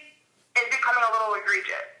security is becoming a little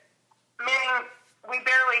egregious. Meaning, we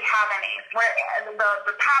barely have any.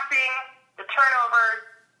 The passing, the turnovers,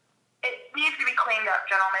 it needs to be cleaned up,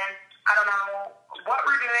 gentlemen. I don't know what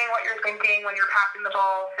we're doing, what you're thinking when you're passing the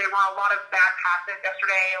ball. There were a lot of bad passes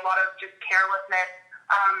yesterday, a lot of just carelessness.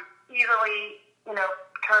 Easily,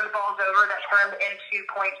 turned balls over that turned into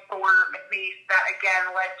points for McNeese that, again,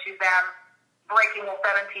 led to them breaking a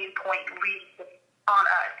 17-point lead on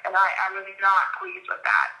us. And I was not pleased with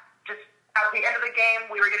that. Just at the end of the game,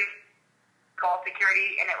 we were getting ball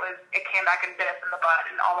security, and it came back and bit us in the butt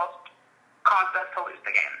and almost caused us to lose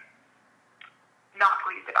the game. Not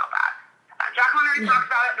pleased about that. Jacqueline already talked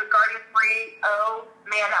about it, but guarding 3-0,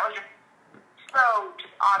 man, that was just so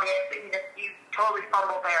obvious that you totally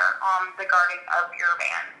fumbled there on the guarding of your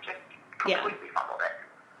man. Just completely fumbled it.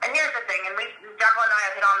 And here's the thing, and Jacqueline and I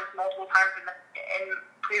have hit on this multiple times in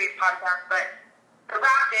previous podcasts, but the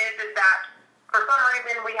fact is that for some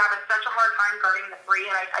reason we have such a hard time guarding the three,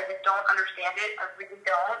 and I just don't understand it. I really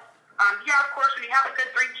don't. Yeah, of course, when you have a good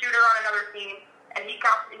three shooter on another team, and he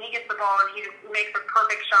gets the ball and he makes a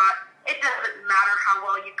perfect shot, it doesn't matter how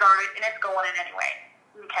well you guard it, and it's going in anyway.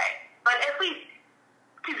 Okay. But at least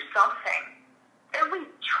do something. At least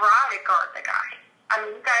try to guard the guy. I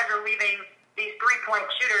mean, you guys are leaving these three-point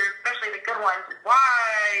shooters, especially the good ones,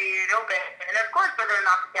 wide open. And of course they're going to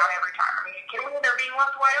knock it down every time. I mean, you kidding me? They're being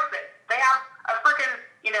left wide open. They have a freaking,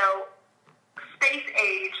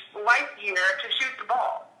 space-age life year to shoot the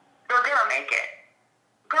ball. They're going to make it.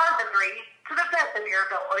 Guard the three to the best of your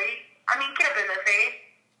ability. I mean, get up in their face.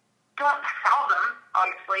 Don't foul them,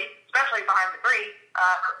 obviously, especially behind the three,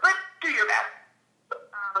 but do your best.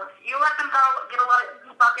 You let them go, get a lot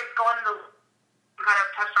of buckets going. Kind of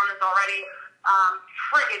touched on this already.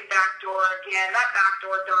 Friggin' backdoor again. That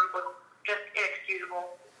backdoor dunk was just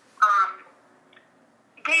inexcusable.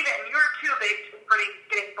 David, you're too big for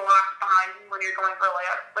getting blocked behind when you're going for a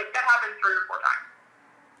layup. Like, that happens 3 or 4 times.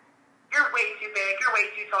 You're way too big. You're way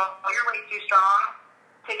too tall. You're way too strong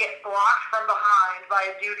to get blocked from behind by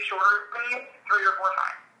a dude shorter than you 3 or 4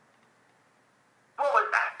 times. What was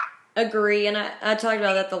that? Agree, and I talked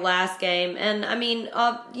about that the last game, and I mean,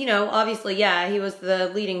 obviously, yeah, he was the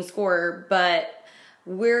leading scorer, but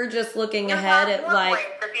We're just looking ahead at, like,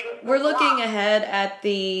 we're looking ahead at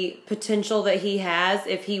the potential that he has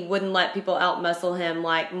if he wouldn't let people out-muscle him,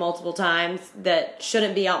 like, multiple times that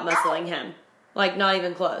shouldn't be out-muscling him. Like, not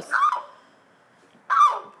even close.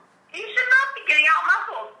 No. He should not be getting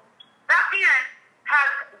out-muscled. That man has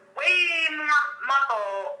way more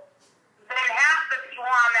muscle than half the people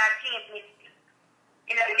on that team.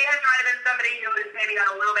 You know, Gans might have been somebody who was maybe a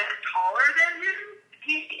little bit taller than him.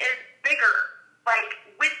 He is bigger, like,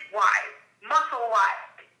 width-wise,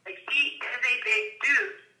 muscle-wise. Like, he is a big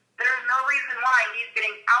dude. There's no reason why he's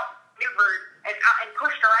getting out-maneuvered and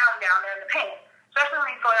pushed around down there in the paint, especially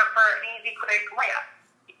when he's going up for an easy, quick layup.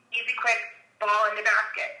 Easy, quick ball in the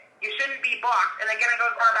basket. You shouldn't be blocked. And again, it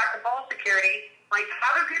goes back to ball security. Like,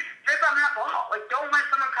 have a good grip on that ball. Like, don't let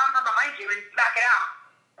someone come from behind you and smack it out.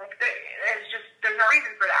 Like, there's no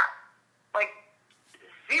reason for that. Like,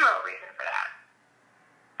 zero reason for that.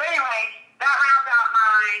 But anyway, that rounds out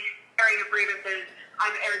my area of grievances.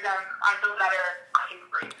 I'm aired them. I feel better. I can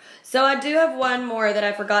breathe. So I do have one more that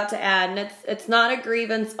I forgot to add, and it's not a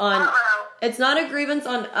grievance on it's not a grievance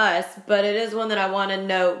on us, but it is one that I want to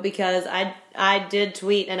note because I did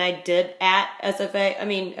tweet and I did at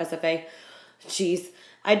SFA. Jeez,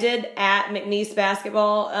 I did at McNeese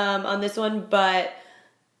basketball on this one, but.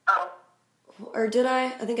 Or did I?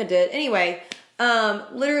 I think I did. Anyway,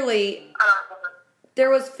 literally, there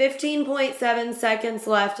was 15.7 seconds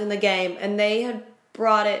left in the game, and they had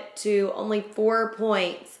brought it to only 4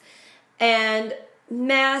 points. And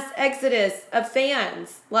mass exodus of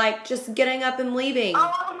fans, like, just getting up and leaving.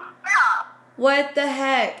 Oh, yeah. What the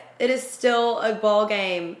heck? It is still a ball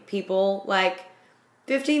game, people. Like,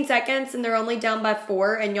 15 seconds, and they're only down by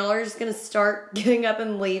 4, and y'all are just going to start getting up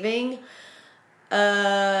and leaving?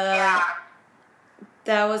 Yeah.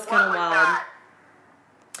 That was kind of wild.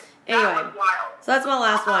 Anyway, so that's my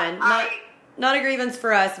last one. Not a grievance for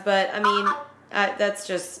us, but I mean, that's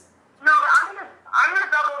just. No, I'm gonna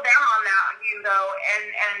double down on that with you though,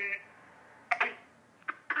 and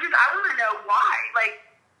because I want to know why. Like,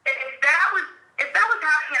 if that was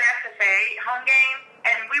happening at SFA home game,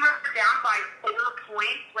 and we were down by 4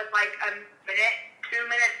 points with like a minute, 2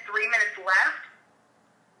 minutes, 3 minutes left,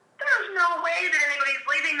 there's no way that anybody's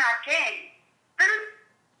leaving that game.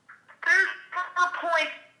 There's 4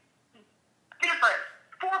 points difference.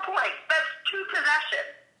 4 points. That's 2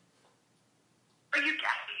 possessions. Are you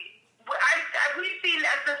kidding? We've seen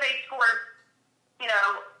SFA score, 10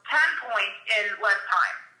 points in less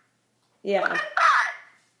time. Yeah. What is that?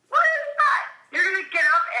 What is that? You're going to get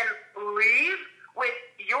up and leave with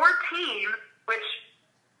your team, which,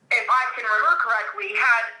 if I can remember correctly,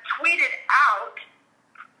 had tweeted out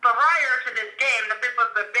prior to this game that this was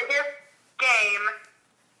the biggest game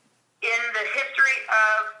in the history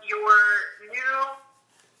of your new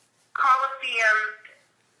Coliseum,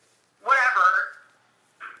 whatever.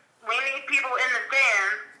 We need people in the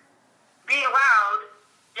stands, be loud,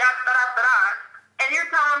 yada. And you're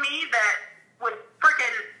telling me that with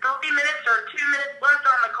freaking 3 minutes or 2 minutes left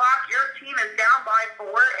on the clock, your team is down by 4,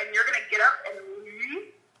 and you're going to get up and leave?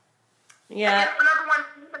 Yeah. Against the number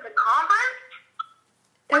 1 team in the conference?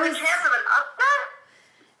 With a chance of an upset?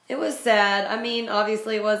 It was sad. I mean,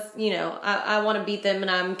 obviously it was, I want to beat them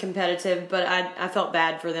and I'm competitive, but I felt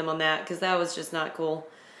bad for them on that because that was just not cool.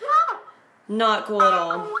 No. Not cool at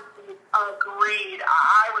all. Agreed.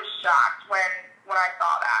 I was shocked when I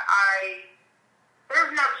saw that.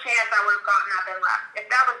 There's no chance I would have gotten that and left. If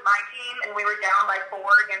that was my team and we were down by 4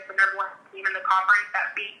 against the number 1 team in the conference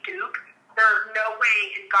that beat Duke, there's no way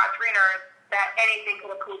in God's green earth that anything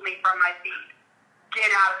could have pulled me from my seat.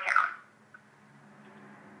 Get out of town.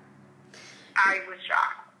 I was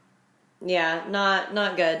shocked. Yeah,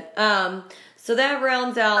 not good. So that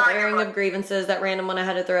rounds out the airing of grievances, that random one I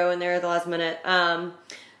had to throw in there at the last minute.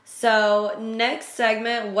 So next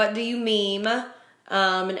segment, what do you meme?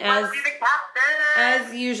 And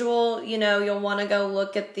as usual, you'll want to go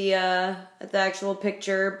look at the actual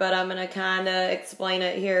picture, but I'm gonna kind of explain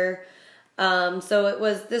it here.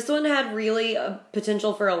 So this one had really a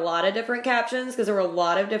potential for a lot of different captions because there were a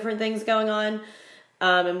lot of different things going on.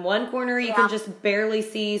 In one corner, you can just barely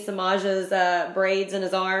see Samaja's braids in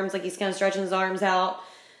his arms, like he's kind of stretching his arms out.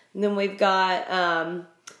 And then we've got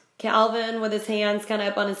Calvin with his hands kind of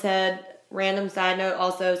up on his head. Random side note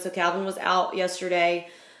also, so Calvin was out yesterday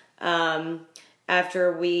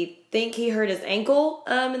after we think he hurt his ankle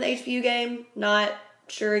in the HBU game. Not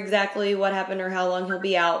sure exactly what happened or how long he'll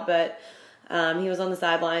be out, but he was on the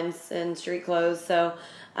sidelines in street clothes. So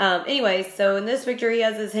anyway, so in this picture, he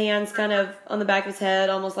has his hands kind of on the back of his head,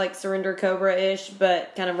 almost like Surrender Cobra-ish,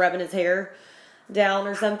 but kind of rubbing his hair. down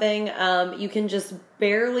or something. You can just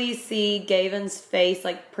barely see Gavin's face,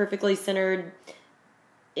 like perfectly centered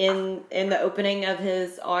in the opening of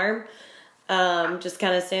his arm. Just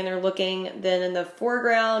kind of standing there looking. Then in the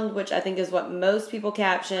foreground, which I think is what most people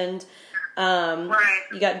captioned,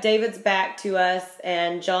 you got David's back to us,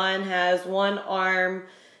 and John has one arm.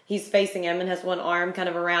 He's facing him and has one arm kind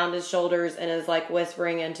of around his shoulders and is like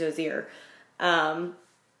whispering into his ear. So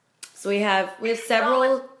we have several.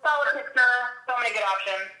 Solid picture. So many good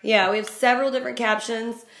options. Yeah, we have several different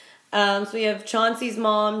captions. So we have Chauncey's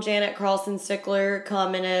mom, Janet Carlson Stickler,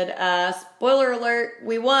 commented, spoiler alert,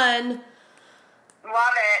 we won.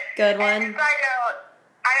 Love it. Good one. And side note,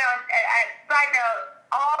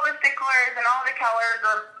 all the Sticklers and all the Kellers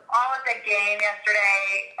were all at the game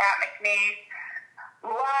yesterday at McNeese.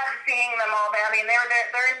 Loved seeing them all. I mean, they were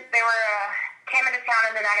came into town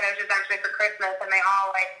in the Naganos just actually for Christmas, and they all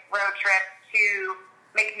like road tripped to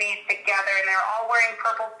McNeese together, and they're all wearing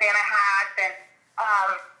purple Santa hats, and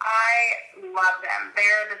I love them.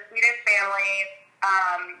 They're the sweetest family.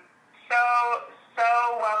 So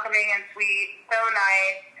welcoming and sweet, so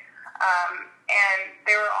nice. And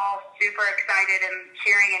they were all super excited and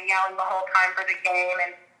cheering and yelling the whole time for the game.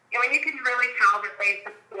 And you know, you can really tell that they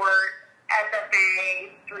support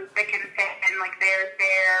SFA through thick and thin, and like they're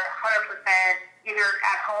there 100%, either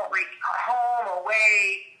at home,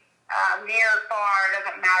 away, near, far,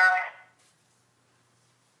 doesn't matter.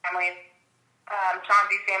 Families,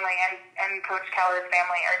 Chauncey's family and Coach Keller's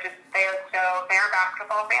family are just, they're a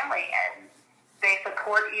basketball family, and they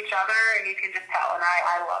support each other, and you can just tell, and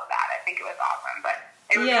I love that. I think it was awesome. But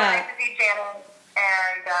it was nice to see Janet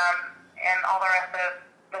and all the rest of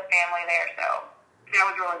the family there, so that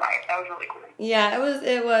was really nice. That was really cool. Yeah,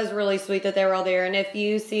 it was really sweet that they were all there. And if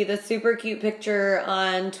you see the super cute picture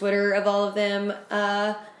on Twitter of all of them,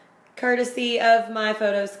 courtesy of my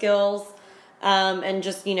photo skills, and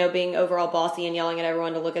just, you know, being overall bossy and yelling at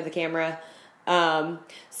everyone to look at the camera.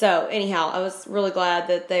 So anyhow, I was really glad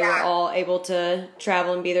that they were all able to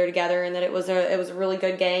travel and be there together, and that it was a really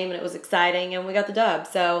good game, and it was exciting, and we got the dub.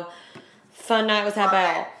 So fun night was had by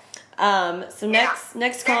all. So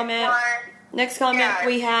next comment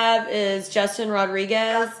we have is Justin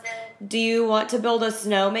Rodriguez. Do you want to build a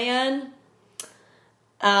snowman?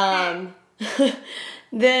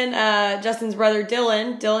 Then Justin's brother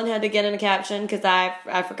Dylan had to get in a caption because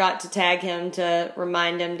I forgot to tag him to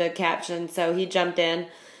remind him to caption, so he jumped in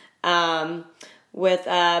with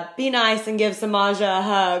be nice and give Samaja a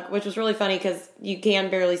hug, which was really funny because you can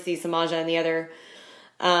barely see Samaja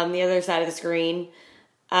on the other side of the screen.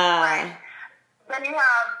 Right. Then you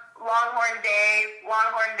have Longhorn Dave, our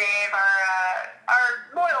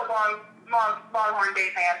loyal Longhorn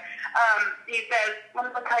Dave fan. He says, "Let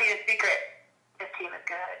me tell you a secret. This team is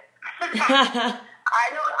good."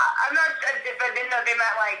 I'm not sure if I didn't know if they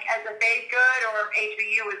meant like SFA good or if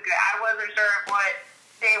HBU was good. I wasn't sure what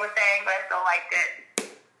Dave was saying, but I still liked it.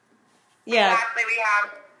 Yeah. Lastly, we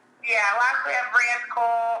have Rance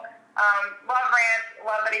Cole. Love Rance.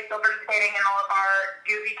 Love that he's still participating in all of our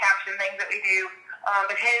goofy caption things that we do.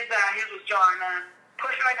 But his was John.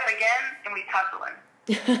 Pushing like that again, and we tussling.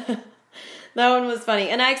 That one was funny.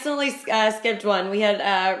 And I accidentally skipped one. We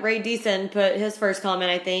had Ray Deason put his first comment,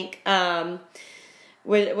 I think,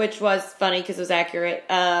 which was funny because it was accurate.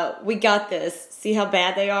 We got this. See how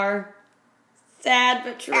bad they are? Sad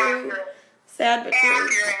but true. Accurate. Sad but true.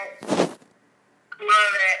 Accurate.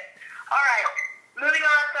 Love it. All right. Moving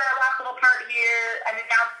on to our last little part here,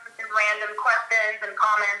 announcements and random questions and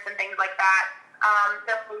comments and things like that.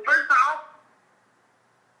 So first off,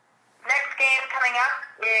 next game coming up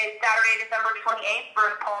is Saturday, December 28th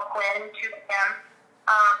versus Paul Quinn, 2 p.m.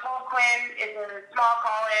 Paul Quinn is a small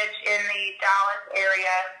college in the Dallas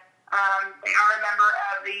area. They are a member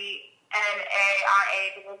of the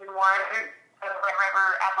NAIA Division I, the Red River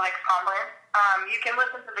Athletics Conference. You can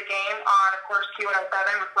listen to the game on, of course,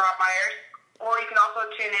 Q107 with Rob Myers, or you can also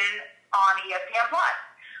tune in on ESPN+.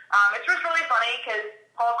 It's just really funny because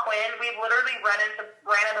Paul Quinn, we've literally ran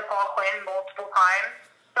into Paul Quinn multiple times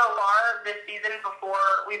so far this season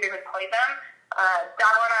before we've even played them.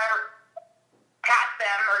 Donald and I passed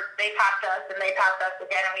them, or they passed us, and they passed us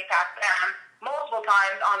again, and we passed them multiple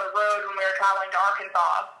times on the road when we were traveling to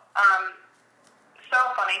Arkansas. So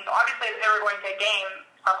funny. So obviously they were going to a game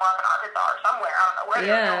somewhere up in Arkansas or somewhere. I don't know where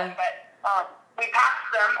they were going, but we passed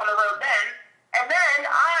them on the road then. And then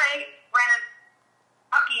I ran into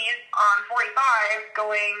Buc-ee's on 45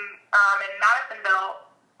 going in Madisonville,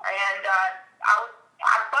 and I was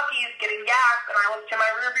at Buc-ee's getting gas, and I looked to my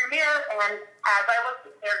rearview mirror, and as I looked,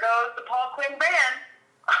 there goes the Paul Quinn band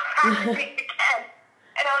again.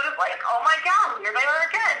 And I was just like, oh my God, here they are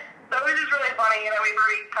again. So it was just really funny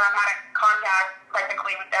have had a contact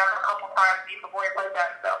technically with them a couple times even before he played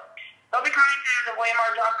them. So they'll be coming to the William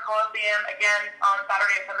R. Johnson Coliseum again on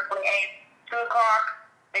Saturday, December 28th, 2 o'clock.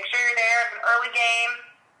 Make sure you're there. It's an early game.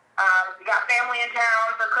 You got family in town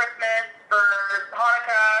for Christmas, for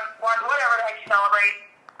Hanukkah, whatever the heck you celebrate.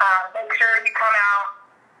 Make sure you come out,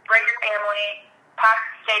 bring your family, pack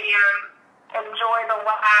the stadium, enjoy the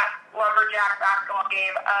last Lumberjack basketball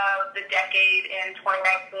game of the decade in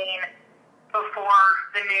 2019 before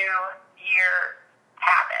the new year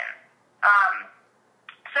happens.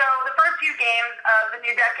 So the first few games of the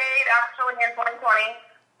new decade, actually in 2020,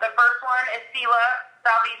 the first one is Sela,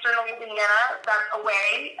 Southeastern Louisiana. That's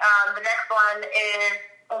away. The next one is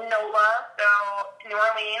NOLA, so New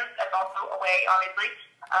Orleans. That's also away, obviously.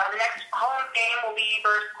 The next home game will be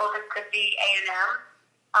versus Corpus Christi A&M,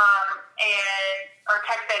 or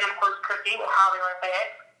Texas A&M Corpus Christi, or however you want to say it.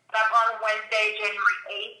 That's on Wednesday, January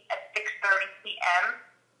 8th at 6:30 p.m.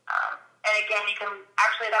 And again,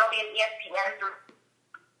 that'll be an ESPN.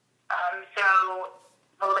 So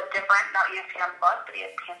a little bit different, not ESPN Plus, but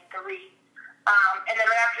ESPN 3. And then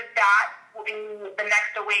right after that will be the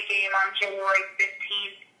next away game on January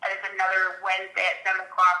 15th. And it's another Wednesday at 7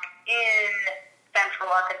 o'clock in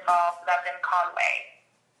Central Arkansas. So that's in Conway.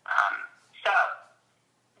 So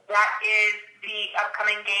that is the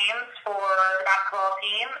upcoming games for the basketball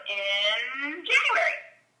team in January.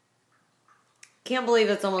 Can't believe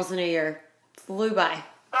it's almost a new year. Flew by.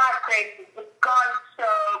 That's crazy. It's gone so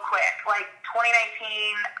quick. Like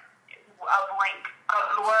 2019, a blink, a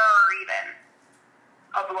blur even.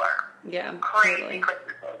 A blur. Yeah. Crazy totally.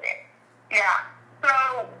 Christmas movie. Yeah. So,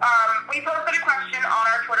 we posted a question on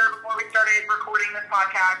our Twitter before we started recording this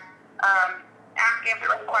podcast, asking if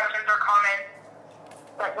there were questions or comments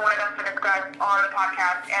that you wanted us to discuss on the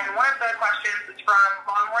podcast. And one of the questions is from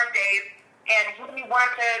Longhorn Dave, and he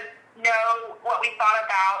wanted to know what we thought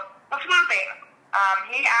about the flopping.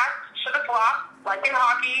 He asked, should the flop, like in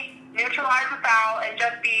hockey, neutralize the foul and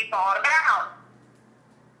just be ball out of bounds?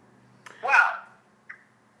 Well,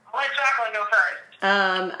 I'll let Jacqueline go first.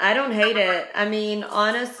 I don't hate it. I mean,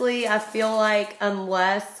 honestly, I feel like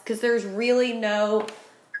because there's really no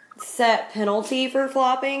set penalty for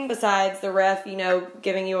flopping besides the ref,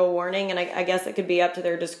 giving you a warning, and I guess it could be up to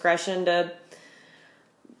their discretion to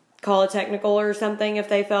call a technical or something if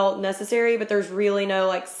they felt necessary, but there's really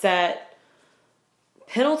no set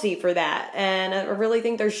penalty for that. And I really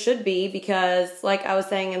think there should be, because like I was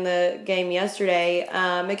saying in the game yesterday,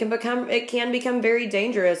 it can become very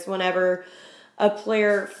dangerous whenever a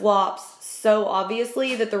player flops so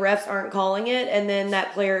obviously that the refs aren't calling it, and then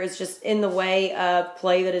that player is just in the way of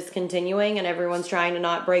play that is continuing, and everyone's trying to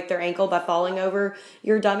not break their ankle by falling over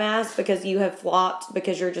your dumbass because you have flopped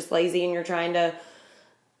because you're just lazy and you're trying to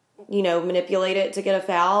manipulate it to get a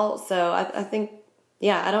foul. So I think,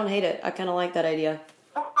 I don't hate it. I kind of like that idea.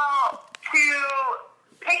 Well, to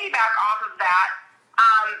piggyback off of that,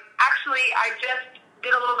 actually, I just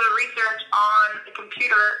did a little bit of research on the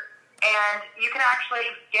computer, and you can actually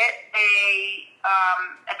get a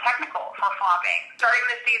technical for flopping. Starting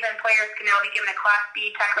this season, players can now be given a Class B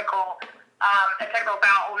technical. A technical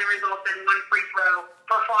foul only results in one free throw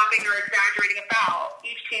for flopping or exaggerating a foul.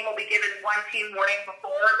 Each team will be given one team warning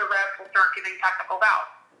before the refs will start giving technical fouls.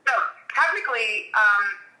 So, technically,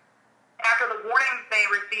 after the warnings they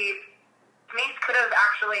received, McNeese could have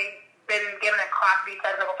actually been given a Class B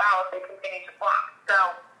technical foul if they continue to flop.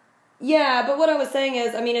 So, yeah, but what I was saying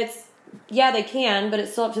is, they can, but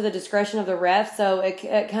it's still up to the discretion of the ref, so it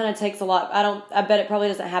kind of takes a lot. I bet it probably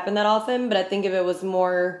doesn't happen that often, but I think if it was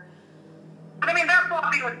more... But their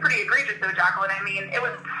flopping was pretty egregious though, Jacqueline. It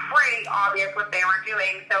was pretty obvious what they were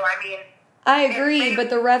doing, so I agree, but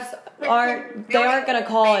the refs aren't going to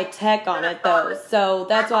call a tech on it though. So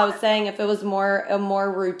that's why I was saying if it was a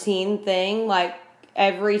more routine thing, like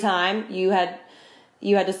every time you had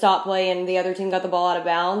to stop play and the other team got the ball out of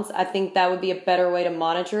bounds, I think that would be a better way to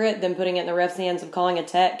monitor it than putting it in the ref's hands of calling a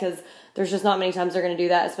tech, because there's just not many times they're going to do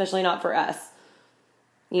that, especially not for us.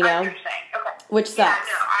 I understand. Okay. Which sucks.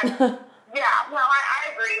 I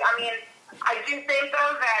agree. I do think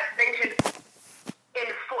though that they should, if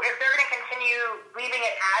they're going to continue leaving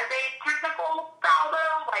it as a technical foul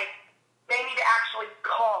though, they need to actually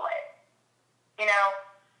call it.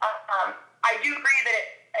 I do agree that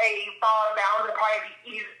a foul out of bounds would probably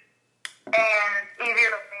be easier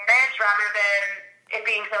to manage rather than it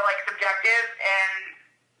being so subjective and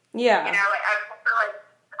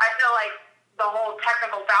I feel like the whole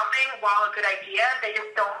technical foul thing, while a good idea, they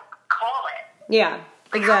just don't call it. Yeah,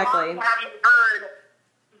 exactly. How often have you heard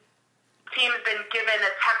teams been given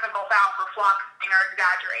a technical foul for flopping or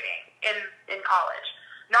exaggerating in college?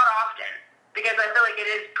 Not often. because I feel like it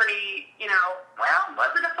is pretty, well,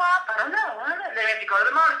 was it a flop? I don't know. They have to go to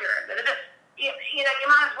the monitor. You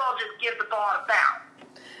might as well just give the ball a bounce.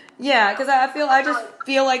 Yeah, because I just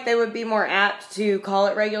feel like they would be more apt to call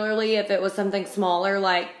it regularly if it was something smaller,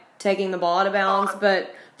 like taking the ball out of bounds.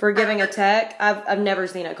 But for giving a tech, I've never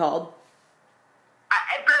seen it called.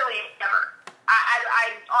 I barely ever.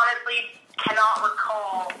 I honestly cannot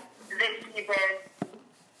recall this season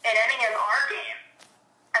in any of our games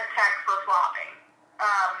a tech for flopping.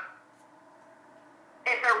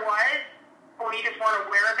 If there was, or you just weren't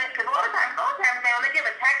aware of it, because a lot of times when they give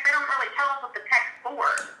a text, they don't really tell us what the text's for.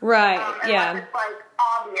 Right, yeah. It's like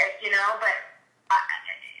obvious, but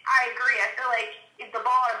I agree. I feel like if the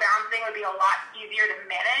ball out of bounds thing would be a lot easier to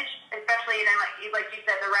manage, especially, like you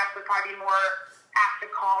said, the refs would probably be more apt to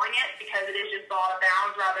calling it because it is just ball out of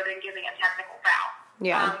bounds rather than giving a technical foul.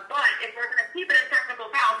 Yeah. But if they're going to keep it a technical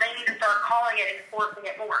foul, they need to start calling it and enforcing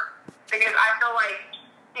it more. Because I feel like,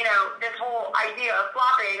 this whole idea of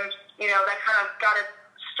flopping, that kind of got to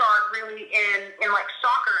start really in like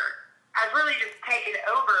soccer, has really just taken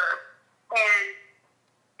over, and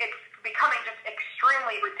it's becoming just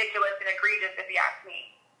extremely ridiculous and egregious, if you ask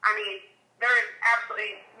me. I mean, there is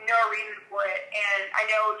absolutely no reason for it, and I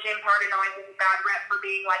know James Harden always gets a bad rep for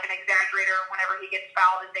being like an exaggerator whenever he gets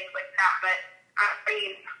fouled and things like that, but I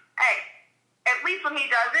mean, hey, at least when he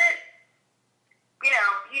does it,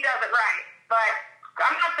 he does it right. But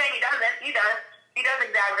I'm not saying he doesn't. He does. He does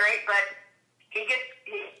exaggerate, but he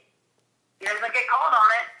doesn't get called on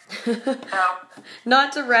it. So.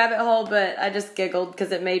 Not to rabbit hole, but I just giggled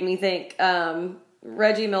because it made me think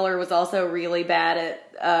Reggie Miller was also really bad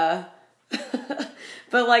at,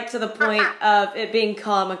 but like to the point of it being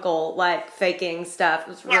comical, like faking stuff. It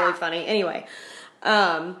was really funny. Anyway.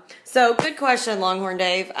 So good question, Longhorn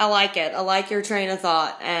Dave. I like it. I like your train of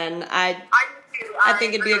thought, and I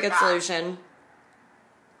think it'd be a good solution.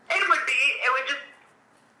 It would be. It would just,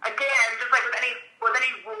 again, just like with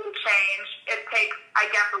any rule change, it takes,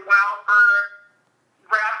 I guess, a while for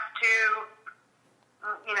refs to,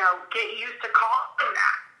 get used to calling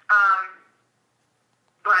that.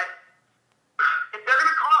 But if they're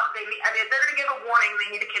going to call it, if they're going to give a warning, they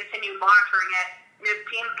need to continue monitoring it. If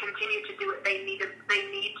teams continue to do it, they need to give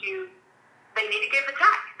the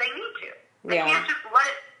tech. They need to. They can't just let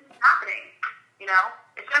it keep happening.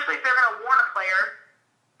 Especially if they're going to warn a player,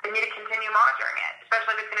 they need to continue monitoring it.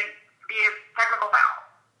 Especially if it's going to be a technical foul.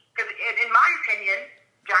 Because in my opinion,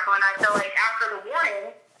 Jacqueline, I feel like after the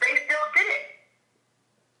warning, they still did it.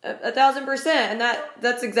 1,000%, and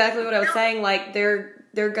that's exactly what I was saying. Like they're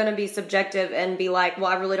going to be subjective and be like, well,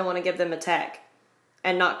 I really don't want to give them a tech.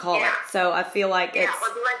 And not call it. So I feel like it's... or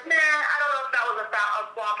be like, nah, I don't know if that was a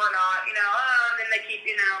flop or not, and then they keep,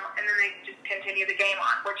 and then they just continue the game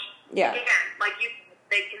on, which, again, like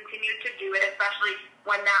they continue to do it, especially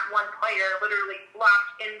when that one player literally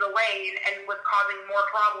flopped in the lane and was causing more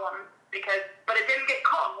problems but it didn't get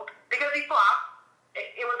called because he flopped.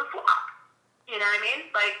 It was a flop. You know what I mean?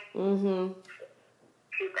 Like,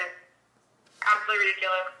 stupid. Absolutely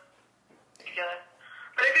ridiculous.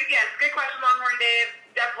 But it's good question, Longhorn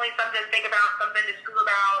Dave. Definitely something to think about, something to school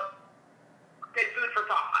about. Good food for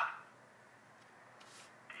thought.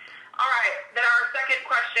 All right, then our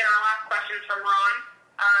last question is from Ron.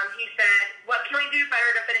 He said, what can we do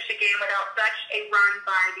better to finish a game without such a run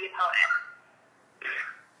by the opponent?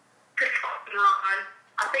 Good question, Ron.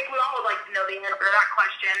 I think we all would like to know the answer to that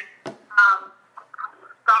question.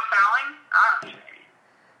 Stop fouling?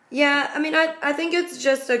 Yeah, I mean, I think it's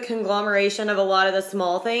just a conglomeration of a lot of the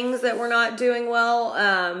small things that we're not doing well.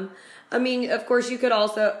 I mean, of course, you could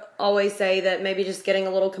also always say that maybe just getting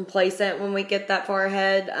a little complacent when we get that far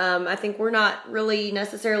ahead. I think we're not really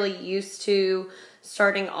necessarily used to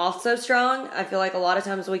starting off so strong. I feel like a lot of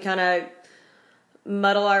times we kind of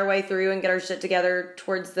muddle our way through and get our shit together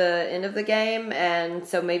towards the end of the game. And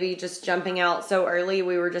so maybe just jumping out so early,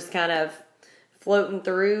 we were just kind of floating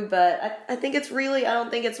through. But I think it's really, I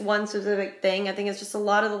don't think it's one specific thing. I think it's just a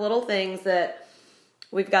lot of the little things that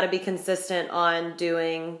we've got to be consistent on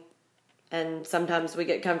doing. And sometimes we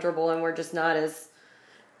get comfortable and we're just not as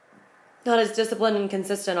disciplined and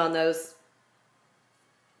consistent on those.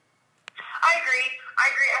 I agree. I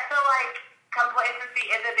feel like complacency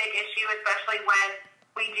is a big issue, especially when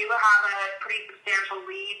we do have a pretty substantial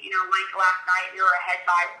lead. You know, like last night, we were ahead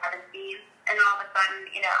by 17, and then all of a sudden,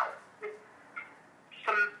 you know,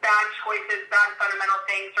 some bad choices, bad fundamental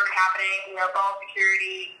things started happening. You know, ball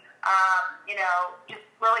security, you know, just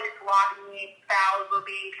really sloppy fouls were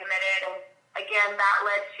being committed, and again, that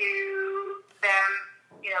led to them,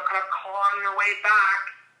 you know, kind of clawing their way back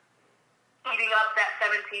eating up that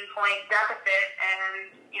 17-point deficit and,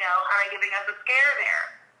 kind of giving us a scare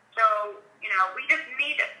there. So, we just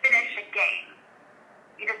need to finish a game.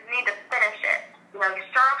 You just need to finish it. You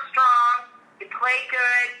start off strong, you play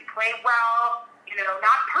good, you play well,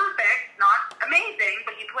 not perfect, not amazing,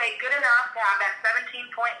 but you play good enough to have that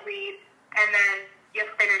 17-point lead, and then you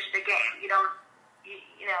finish the game. You don't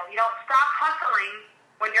stop hustling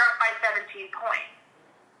when you're up by 17 points.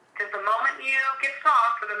 Because the moment you get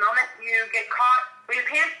soft, or the moment you get caught with your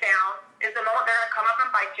pants down, is the moment they're going to come up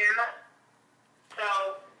and bite you in the... So...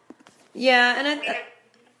 Yeah,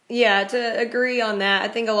 and to agree on that, I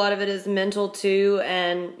think a lot of it is mental too,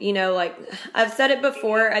 and, like, I've said it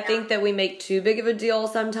before, I think that we make too big of a deal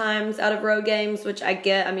sometimes out of road games, which I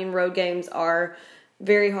get. I mean, road games are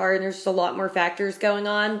very hard, and there's just a lot more factors going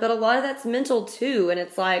on, but a lot of that's mental too, and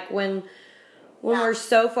it's like, when we're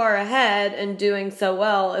so far ahead and doing so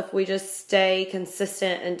well, if we just stay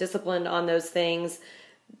consistent and disciplined on those things.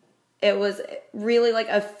 It was really like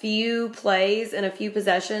a few plays and a few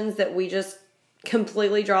possessions that we just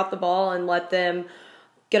completely dropped the ball and let them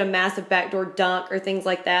get a massive backdoor dunk or things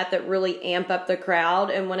like that really amp up the crowd.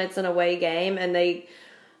 And when it's an away game and they,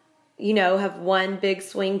 have one big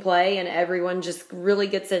swing play and everyone just really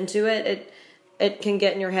gets into it, it can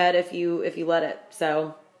get in your head if you let it.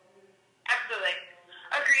 So. Absolutely.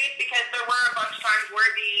 Agreed, because there were a bunch of times where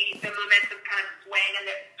the momentum kind of swung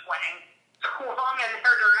in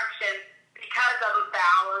their direction because of a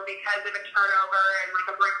foul or because of a turnover and like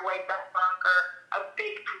a breakaway dunk or a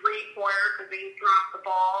big three-pointer because they dropped the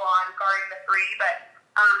ball on guarding the three. But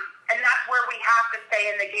and that's where we have to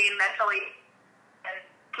stay in the game mentally and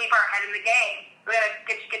keep our head in the game. We got to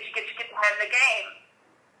get the head in the game.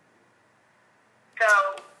 So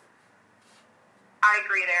I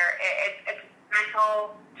agree there. It's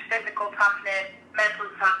mental, physical toughness, mental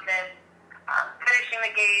toughness, finishing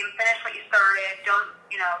the game, finish what you started. Don't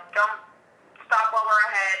stop while we're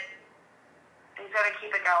ahead. You got to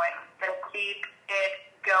keep it going. Got to keep it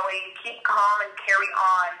going. Keep calm and carry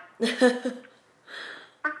on.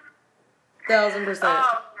 1,000%.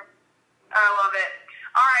 I love it.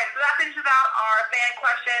 All right, so that finishes out our fan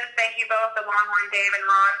questions. Thank you both, the Longhorn Dave and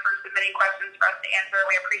Ron, for submitting questions for us to answer.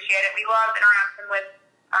 We appreciate it. We love interacting with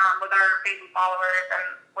our Facebook followers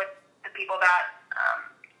and with the people that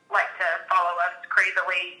like to follow us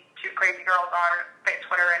crazily, two crazy girls on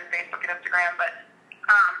Twitter and Facebook and Instagram. But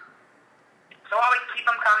so always keep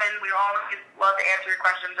them coming. We always love to answer your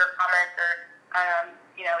questions or comments, or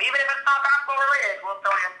even if it's not basketball related, we'll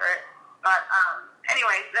still answer it. But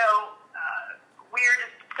anyway, so we're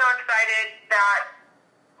just so excited that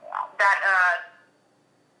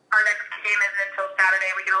our next game isn't until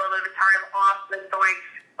Saturday. We get a little bit of time off enjoying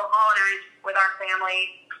the holidays with our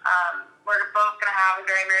family. We're both going to have a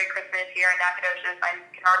very Merry Christmas here in Nacogdoches. I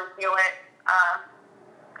can already feel it.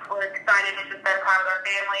 We're excited to just spend time with our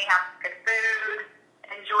family, have some good food,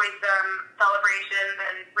 enjoy some celebrations,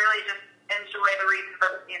 and really just enjoy the reason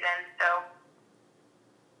for the season. So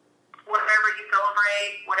whatever you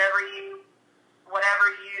celebrate, whatever you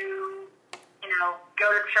go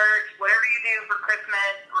to church, whatever you do for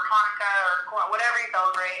Christmas or Hanukkah or whatever you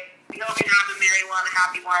celebrate, we hope you have a merry one, a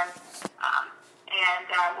happy one. And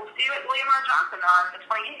we'll see you at William R. Johnson on the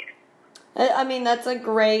 28th. I mean, that's a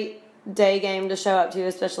great day game to show up to,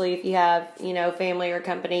 especially if you have, family or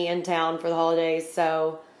company in town for the holidays.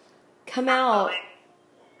 So come out.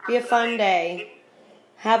 Be a fun day.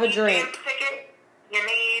 Have a drink. Ticket, you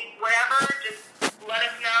need whatever, just let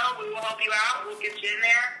us know. We will help you out. We'll get you in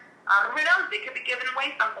there. Who knows? They could be giving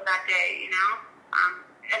away something that day,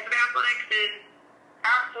 SM Athletics is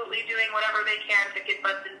absolutely doing whatever they can to get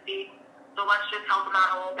butts in seats. So let's just help them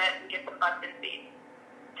out a little bit and get some butts in seats.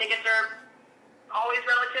 Tickets are always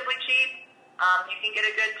relatively cheap. You can get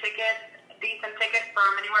a good ticket, a decent ticket, from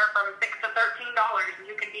anywhere from $6 to $13, and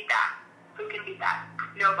you can beat that. Who can beat that?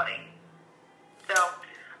 Nobody. So,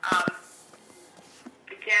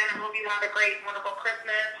 again, I hope you have a great, wonderful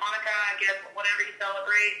Christmas, Hanukkah, I guess, whatever you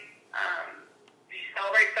celebrate. You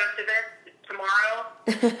celebrate Festivus tomorrow.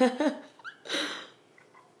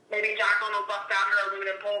 Maybe Jacqueline will bust out her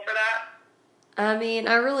aluminum pole for that. I mean,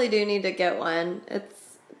 I really do need to get one.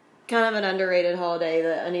 It's kind of an underrated holiday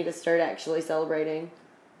that I need to start actually celebrating.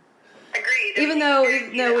 Agreed. Even though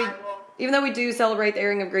we do celebrate the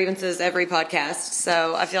airing of grievances every podcast,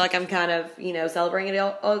 so I feel like I'm kind of, celebrating it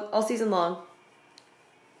all season long.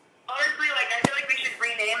 Honestly, I feel like we should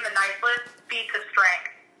rename the nice list Feats of Strength.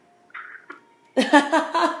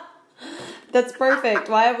 That's perfect.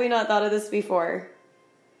 Why have we not thought of this before?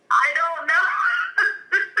 I don't know.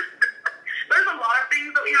 There's a lot of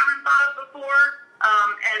things that we haven't thought of before,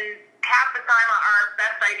 and half the time our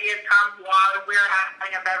best ideas come while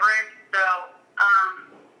beverage. So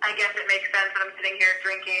I guess it makes sense that I'm sitting here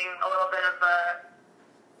drinking a little bit of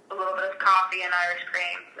coffee and Irish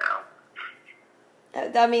cream. So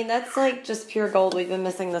I mean, that's like just pure gold we've been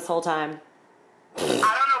missing this whole time. I don't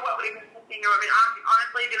know what we've been missing. I mean, I'm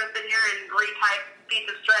honestly going to sit here and retype feats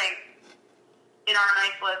of strength in our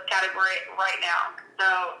nice list category right now. So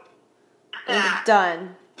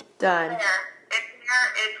Done. It's there.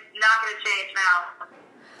 It's not going to change now.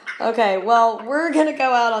 Okay, well, we're going to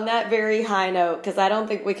go out on that very high note because I don't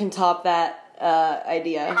think we can top that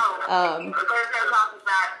idea. There's no top of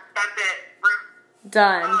that. That's it.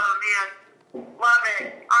 Done. Oh, man. Love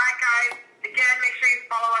it. All right, guys. Again, make sure you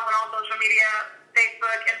follow us on all social media,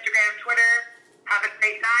 Facebook, Instagram, Twitter. Have a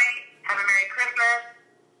great night. Have a Merry Christmas.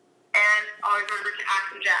 And always remember to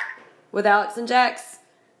Axe and Jacks. With Alex and Jax,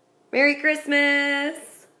 Merry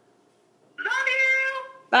Christmas. Love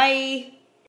you. Bye.